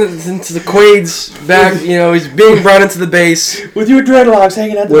gone into the Quaid's back. You know, he's being brought into the base. with your dreadlocks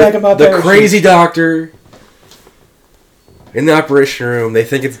hanging out the back of my the parachute. crazy doctor. In the operation room, they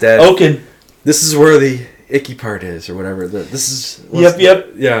think it's dead. Oaken. This is where the icky part is, or whatever. This is.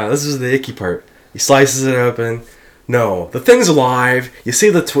 Yep. Yeah, this is the icky part. He slices it open. No, the thing's alive. You see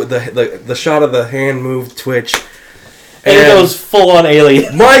the shot of the hand move twitch, And it goes full on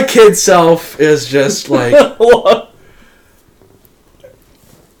alien. My kid self is just like,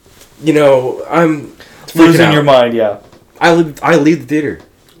 you know, I'm losing out. your mind. Yeah. I leave the theater.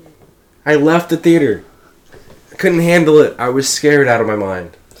 I left the theater. I couldn't handle it. I was scared out of my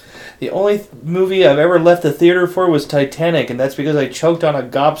mind. The only movie I've ever left the theater for was Titanic, and that's because I choked on a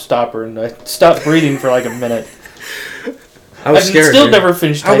gobstopper and I stopped breathing for like a minute. I was scared. Still never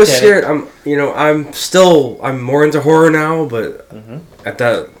finished Titanic. I was scared. I'm more into horror now, but at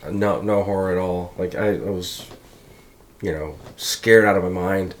that, no horror at all. Like I was, scared out of my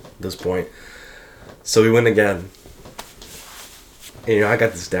mind at this point. So we went again. And, I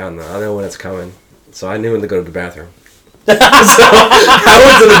got this down though. I know when it's coming. So I knew when to go to the bathroom. So I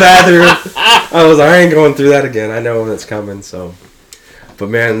went to the bathroom. I ain't going through that again. I know when it's coming. So, but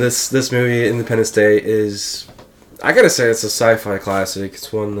man, this movie Independence Day is, I gotta say, it's a sci-fi classic.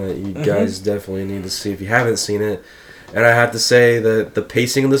 It's one that you guys definitely need to see if you haven't seen it. And I have to say that the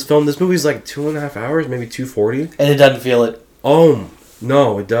pacing of this movie's like 2.5 hours, maybe 2:40. And it doesn't feel it. Oh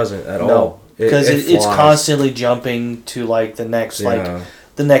no, it doesn't at all. Because it's constantly jumping to like the next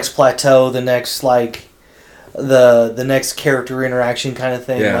the next plateau, the next the next character interaction kind of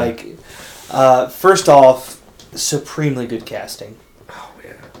thing. Yeah. First off, supremely good casting. Oh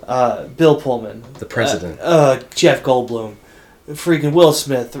yeah. Bill Pullman, the president. Jeff Goldblum, freaking Will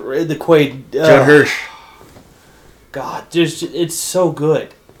Smith, the Quaid, Judd Hirsch. God, it's so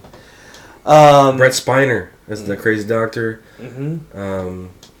good. Brett Spiner as the crazy doctor.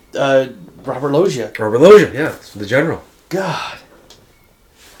 Robert Loggia. Yeah, the general. God.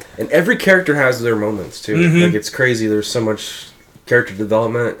 And every character has their moments too. Like it's crazy. There's so much character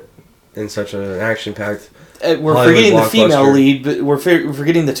development in such an action-packed. We're Hollywood forgetting the female blockbuster. lead, but we're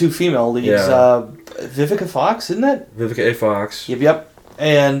forgetting the two female leads. Yeah. Vivica Fox, isn't that? Vivica A. Fox. Yep.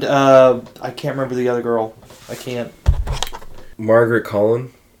 And I can't remember the other girl. I can't. Margaret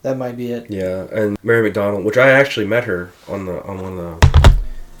Collin. That might be it. Yeah, and Mary McDonnell, which I actually met her on one of the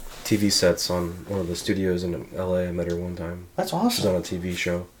TV sets on one of the studios in LA. I met her one time. That's She was awesome. on a TV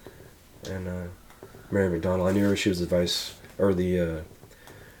show, and Mary McDonnell. I knew her. She was the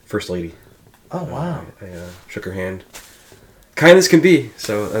first lady. Oh wow. I shook her hand. Kind as can be.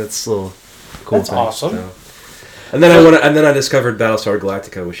 So that's a little cool. That's thing, awesome. so. And then I discovered Battlestar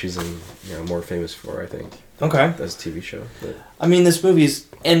Galactica, which she's more famous for, I think. Okay. As a TV show. But. I mean, this movie is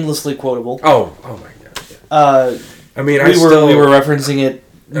endlessly quotable. Oh my god. Yeah. I mean, we were referencing it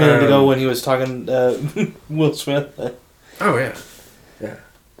a minute ago when he was talking Will Smith. Oh yeah.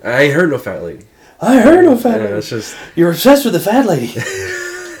 I ain't heard no fat lady. I heard no fat lady. It's just you're obsessed with the fat lady.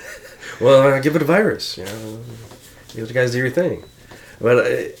 well, I give it a virus. You guys do your thing.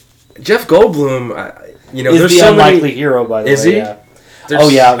 But Jeff Goldblum, is there's the so unlikely many. hero, by the way. Is he? Yeah.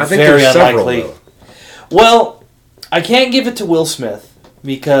 I think very there's several, unlikely. though. Well, I can't give it to Will Smith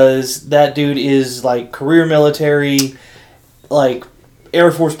because that dude is like career military, like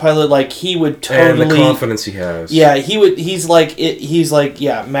Air Force pilot. Like he would totally. And the confidence he has. Yeah, he would. He's like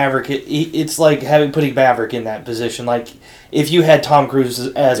Maverick. It's like putting Maverick in that position. Like if you had Tom Cruise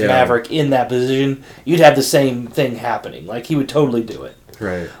as Maverick in that position, you'd have the same thing happening. Like he would totally do it.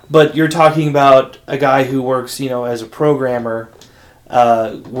 Right. But you're talking about a guy who works, as a programmer.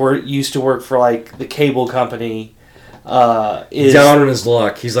 Used to work for like the cable company. Is down on his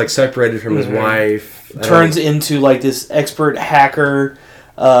luck. He's like separated from his wife. Turns into like this expert hacker.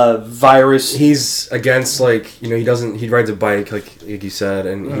 virus. He's against, like, he doesn't. He rides a bike, like you said,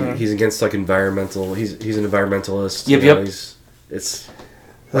 and he's against, like, environmental. He's an environmentalist. Yep. It's.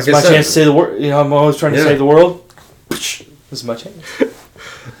 That's like my chance to save the world. I'm always trying to save the world. This is my chance.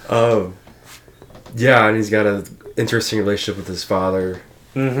 Yeah, and he's got an interesting relationship with his father,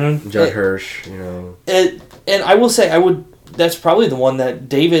 Judd Hirsch. And I will say, that's probably the one that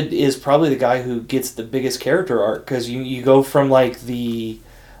David is probably the guy who gets the biggest character arc, because you go from like the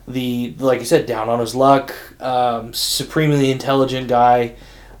like you said, down on his luck, supremely intelligent guy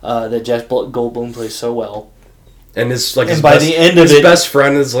that Jeff Goldblum plays so well. And the end of his best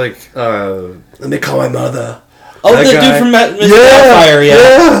friend is like, let me call my mother. Oh, that the guy. dude from Mr. Doubtfire,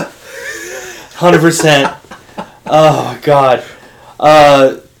 yeah. 100%. Oh, God.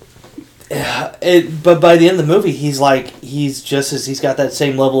 But by the end of the movie, he's got that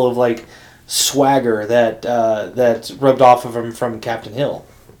same level of like swagger that's rubbed off of him from Captain Hill,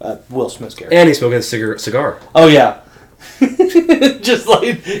 Will Smith's character. And he's smoking a cigar. Oh, yeah. Just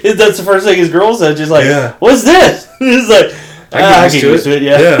like, that's the first thing his girl said, just like, what's this? He's like, I get used to it,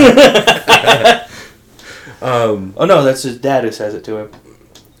 yeah. Oh no, that's his dad who says it to him.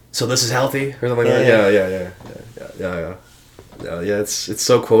 So this is healthy or something like that. Yeah. It's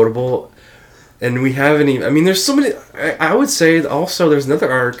so quotable, and we haven't even. I mean, there's so many. I would say also there's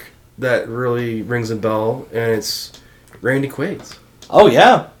another arc that really rings a bell, and it's Randy Quaid's. Oh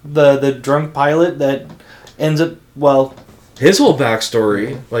yeah, the drunk pilot that ends up his whole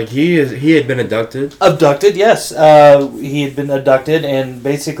backstory, like he had been abducted. Abducted, yes. He had been abducted and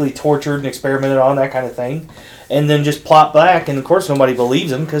basically tortured and experimented on, that kind of thing. And then just plot back, and of course nobody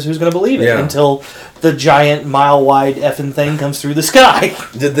believes him, because who's going to believe it until the giant mile-wide effing thing comes through the sky.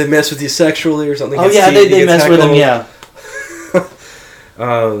 Did they mess with you sexually or something? Oh yeah, they mess with him, yeah.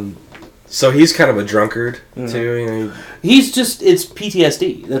 So he's kind of a drunkard too, He's just, it's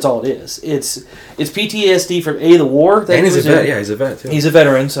PTSD. That's all it is. It's PTSD from the war. And he's a vet. Yeah, he's a vet too. He's a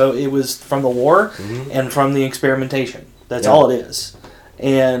veteran, so it was from the war and from the experimentation. That's all it is.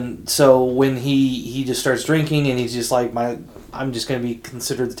 And so when he just starts drinking, and he's just like, I'm just going to be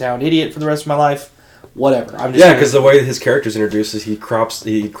considered the town idiot for the rest of my life. Whatever. I'm just because the way his character's introduced is he crop dusts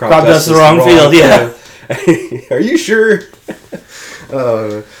the wrong field. Yeah. Are you sure?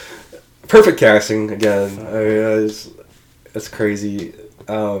 Perfect casting again. I mean, it's crazy.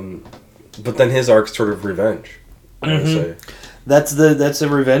 But then his arc's sort of revenge. I would say. That's the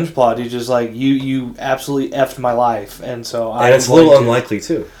revenge plot. He's just like, you absolutely effed my life, and so and it's a little unlikely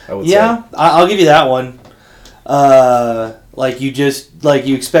too, I would say. Yeah, I'll give you that one. Like you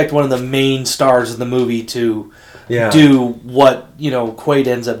expect one of the main stars of the movie to do what Quaid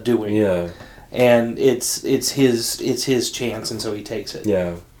ends up doing. Yeah, and it's his chance, and so he takes it.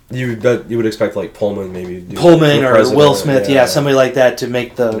 Yeah. You would expect like Pullman maybe. Pullman or Will Smith, somebody like that to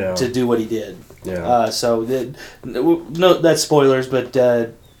make to do what he did. Yeah. No, that's spoilers, but.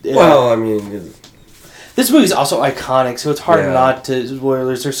 Well, I mean. This movie's also iconic, so it's hard not to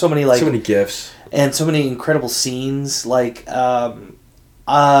spoilers. There's so many so many gifs and so many incredible scenes, like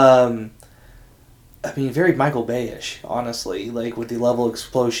I mean, very Michael Bay-ish, honestly, like with the level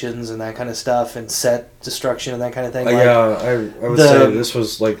explosions and that kind of stuff, and set destruction and that kind of thing. I would say this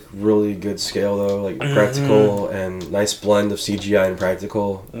was like really good scale though, like practical and nice blend of CGI and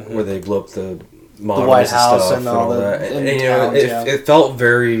practical, where they blew up the White House and all that. And it felt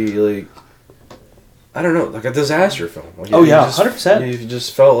very like, I don't know, like a disaster film. Like, 100%. You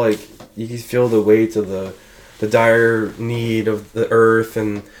just felt like you could feel the weight of the dire need of the Earth,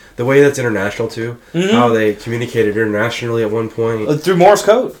 and the way that's international too. How they communicated internationally at one point through Morse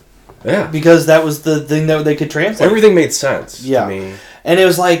code. Yeah, because that was the thing that they could translate. Everything made sense to me. And it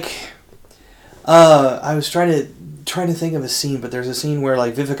was like, I was trying to think of a scene, but there's a scene where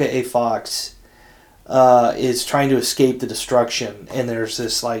like Vivica A. Fox is trying to escape the destruction, and there's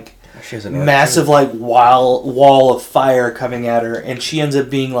this like massive like wall of fire coming at her, and she ends up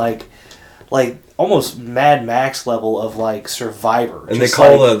being like almost Mad Max level of like Survivor. And they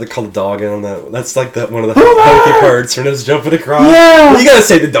call the dog in on that. That's like one of the hokey parts when it's jumping across. Yeah, you gotta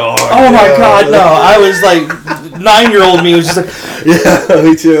say the dog. Oh my god, no! I was like 9-year-old me was just like, yeah,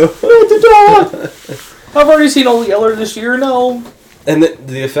 me too. The dog. I've already seen Old Yeller this year. No. And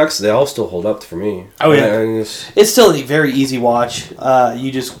the effects, they all still hold up for me. Oh yeah, it's still a very easy watch.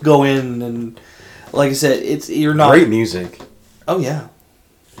 You just go in and, like I said, you're not great music. Oh yeah.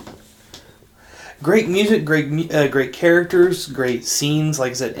 Great music, great characters, great scenes.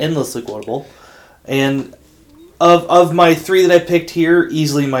 Like I said, endlessly quotable. And of my 3 that I picked here,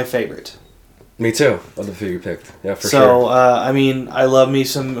 easily my favorite. Me too. Of the 3 you picked, yeah, for sure. So I mean, I love me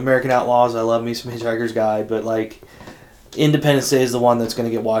some American Outlaws. I love me some Hitchhiker's Guide. But like, Independence Day is the one that's going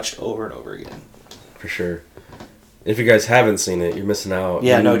to get watched over and over again. For sure. If you guys haven't seen it, you're missing out.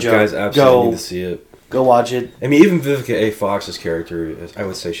 Yeah, no you joke. guys absolutely need to see it. Go watch it. I mean, even Vivica A. Fox's character, I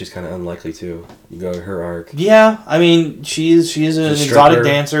would say she's kind of unlikely too. You go her arc. Yeah, I mean, she is an exotic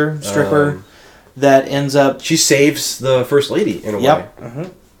dancer, stripper, that ends up... She saves the First Lady in a way. Yep. Mm-hmm.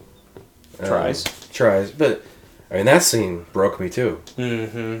 Tries. But, I mean, that scene broke me too.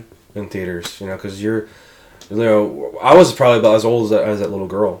 Mm-hmm. In theaters, because I was probably about as old as that little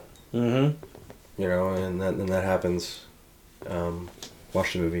girl. Mm-hmm. And that happens.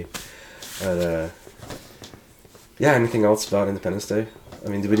 Watch the movie. But, yeah, anything else about Independence Day? I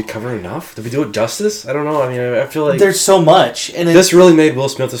mean, did we cover enough? Did we do it justice? I don't know. I mean, I feel like... There's so much. And this really made Will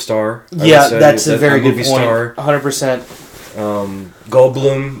Smith a star. Yeah, that's a very good point. Star. 100%.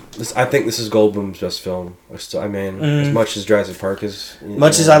 Goldblum, I think this is Goldblum's best film. As much as Jurassic Park is...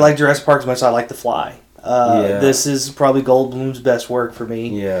 Much as I like Jurassic Park, as much as I like The Fly. This is probably Goldblum's best work for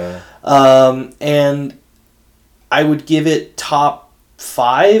me. Yeah. And I would give it top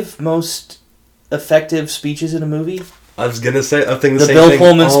 5 most effective speeches in a movie. I was gonna say, I think the same Bill thing.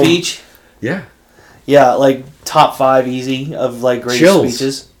 Pullman speech. Yeah. Yeah, like top 5 easy of like great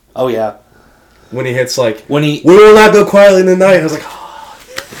speeches. Oh yeah. When he hits like, we will not go quietly in the night. I was like, oh.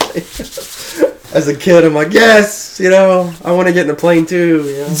 As a kid, I'm like, yes, I want to get in a plane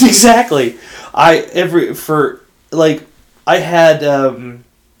too. Exactly. I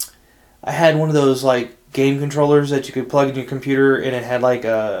had one of those like game controllers that you could plug in your computer, and it had like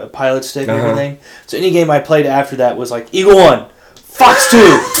a pilot stick and everything. So any game I played after that was like Eagle 1, Fox 2.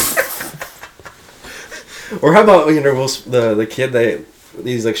 Or how about the kid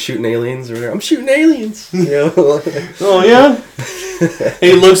he's like shooting aliens or whatever. I'm shooting aliens. Oh yeah.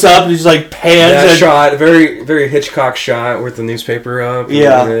 He looks up and he's like pans. That shot, very very Hitchcock shot with the newspaper up.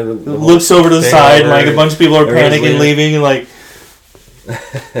 Yeah. Looks over to the side, and like a bunch of people are panicking, leaving, and like.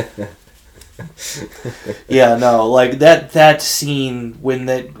 Yeah, no, like that scene when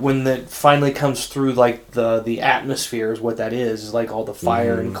that finally comes through, like the atmosphere is what that is like all the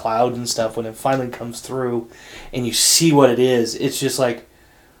fire and clouds and stuff. When it finally comes through, and you see what it is, it's just like,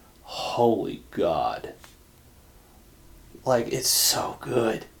 holy God! Like it's so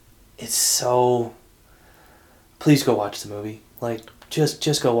good, it's so. Please go watch the movie. Like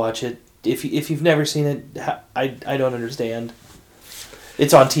just go watch it. If you've never seen it, I don't understand.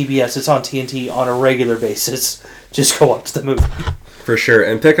 It's on TBS. It's on TNT on a regular basis. Just go watch the movie. For sure.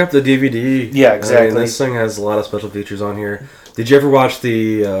 And pick up the DVD. Yeah, exactly. I mean, this thing has a lot of special features on here. Did you ever watch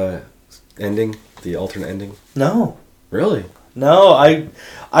the ending? The alternate ending? No. Really? No.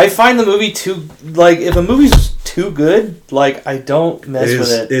 I find the movie too... Like, if a movie's too good, like, I don't mess with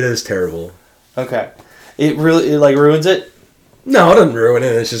it. It is terrible. Okay. It ruins it? No, it doesn't ruin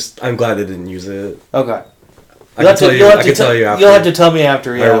it. It's just, I'm glad they didn't use it. Okay. I can tell you after. You'll have to tell me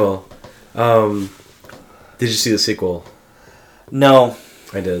after, yeah. I will. Did you see the sequel? No.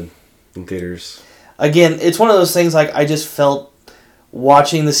 I did. In theaters. Again, it's one of those things, like, I just felt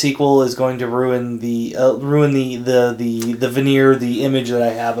watching the sequel is going to ruin the veneer, the image that I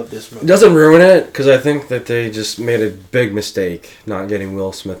have of this movie. It doesn't ruin it, because I think that they just made a big mistake not getting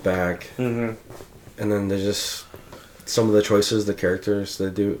Will Smith back. Mm-hmm. And then they just... Some of the choices, the characters they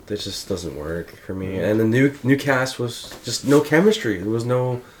do, it just doesn't work for me. And the new cast was just no chemistry. There was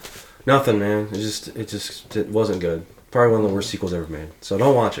nothing, man. It wasn't good. Probably one of the worst sequels ever made. So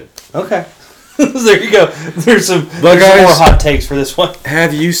don't watch it. Okay, there you go. There's some more hot takes for this one.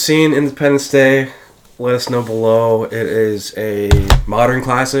 Have you seen Independence Day? Let us know below. It is a modern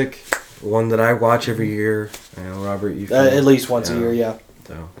classic, one that I watch every year. I know, Robert, you at least once a year, yeah.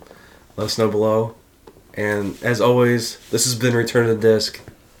 So let us know below. And as always, this has been Return to the Disc.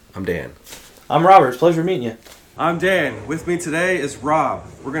 I'm Dan. I'm Robert. It's a pleasure meeting you. I'm Dan. With me today is Rob.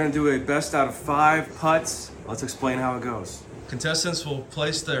 We're going to do a best out of 5 putts. Let's explain how it goes. Contestants will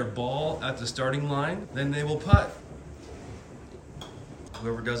place their ball at the starting line, then they will putt.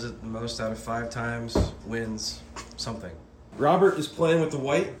 Whoever does it the most out of 5 times wins something. Robert is playing with the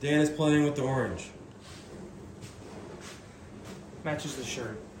white. Dan is playing with the orange. Matches the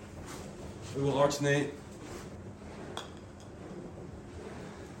shirt. We will alternate.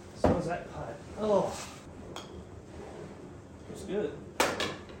 So is that putt. Oh. Looks good.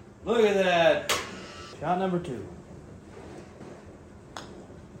 Look at that. Shot number 2.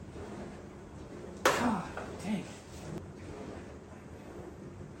 God dang.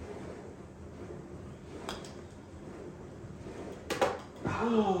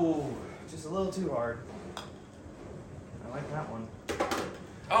 Ooh, just a little too hard. I like that one.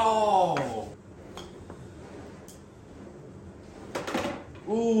 Oh!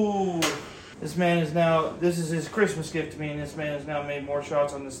 Ooh! This is his Christmas gift to me, and this man has now made more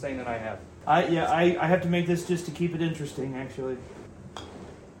shots on this thing than I have. I have to make this just to keep it interesting, actually.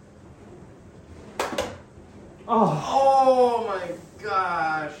 Oh my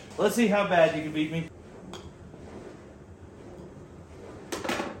gosh. Let's see how bad you can beat me.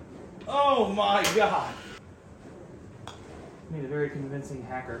 Oh my god. Made a very convincing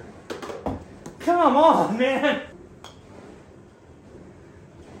hacker. Come on, man!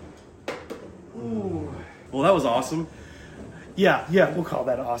 Ooh. Well, that was awesome. Yeah, we'll call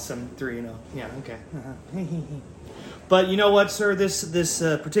that awesome 3-0. Yeah, okay. But you know what, sir? This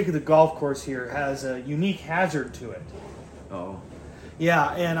particular golf course here has a unique hazard to it. Oh.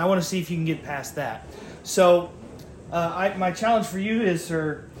 Yeah, and I want to see if you can get past that. So, my challenge for you is,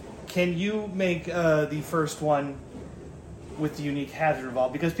 sir, can you make the first one with the unique hazard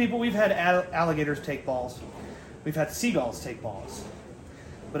involved? Because we've had alligators take balls. We've had seagulls take balls.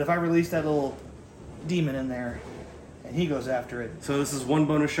 But if I release that little demon in there, and he goes after it. So this is one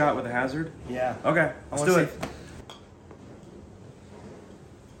bonus shot with a hazard? Yeah. Okay, let's do it.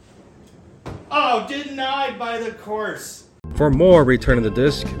 Oh, denied by the course. For more Return of the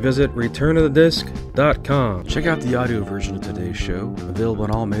Disc, visit returnofthedisc.com. Check out the audio version of today's show, available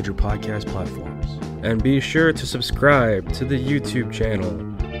on all major podcast platforms. And be sure to subscribe to the YouTube channel.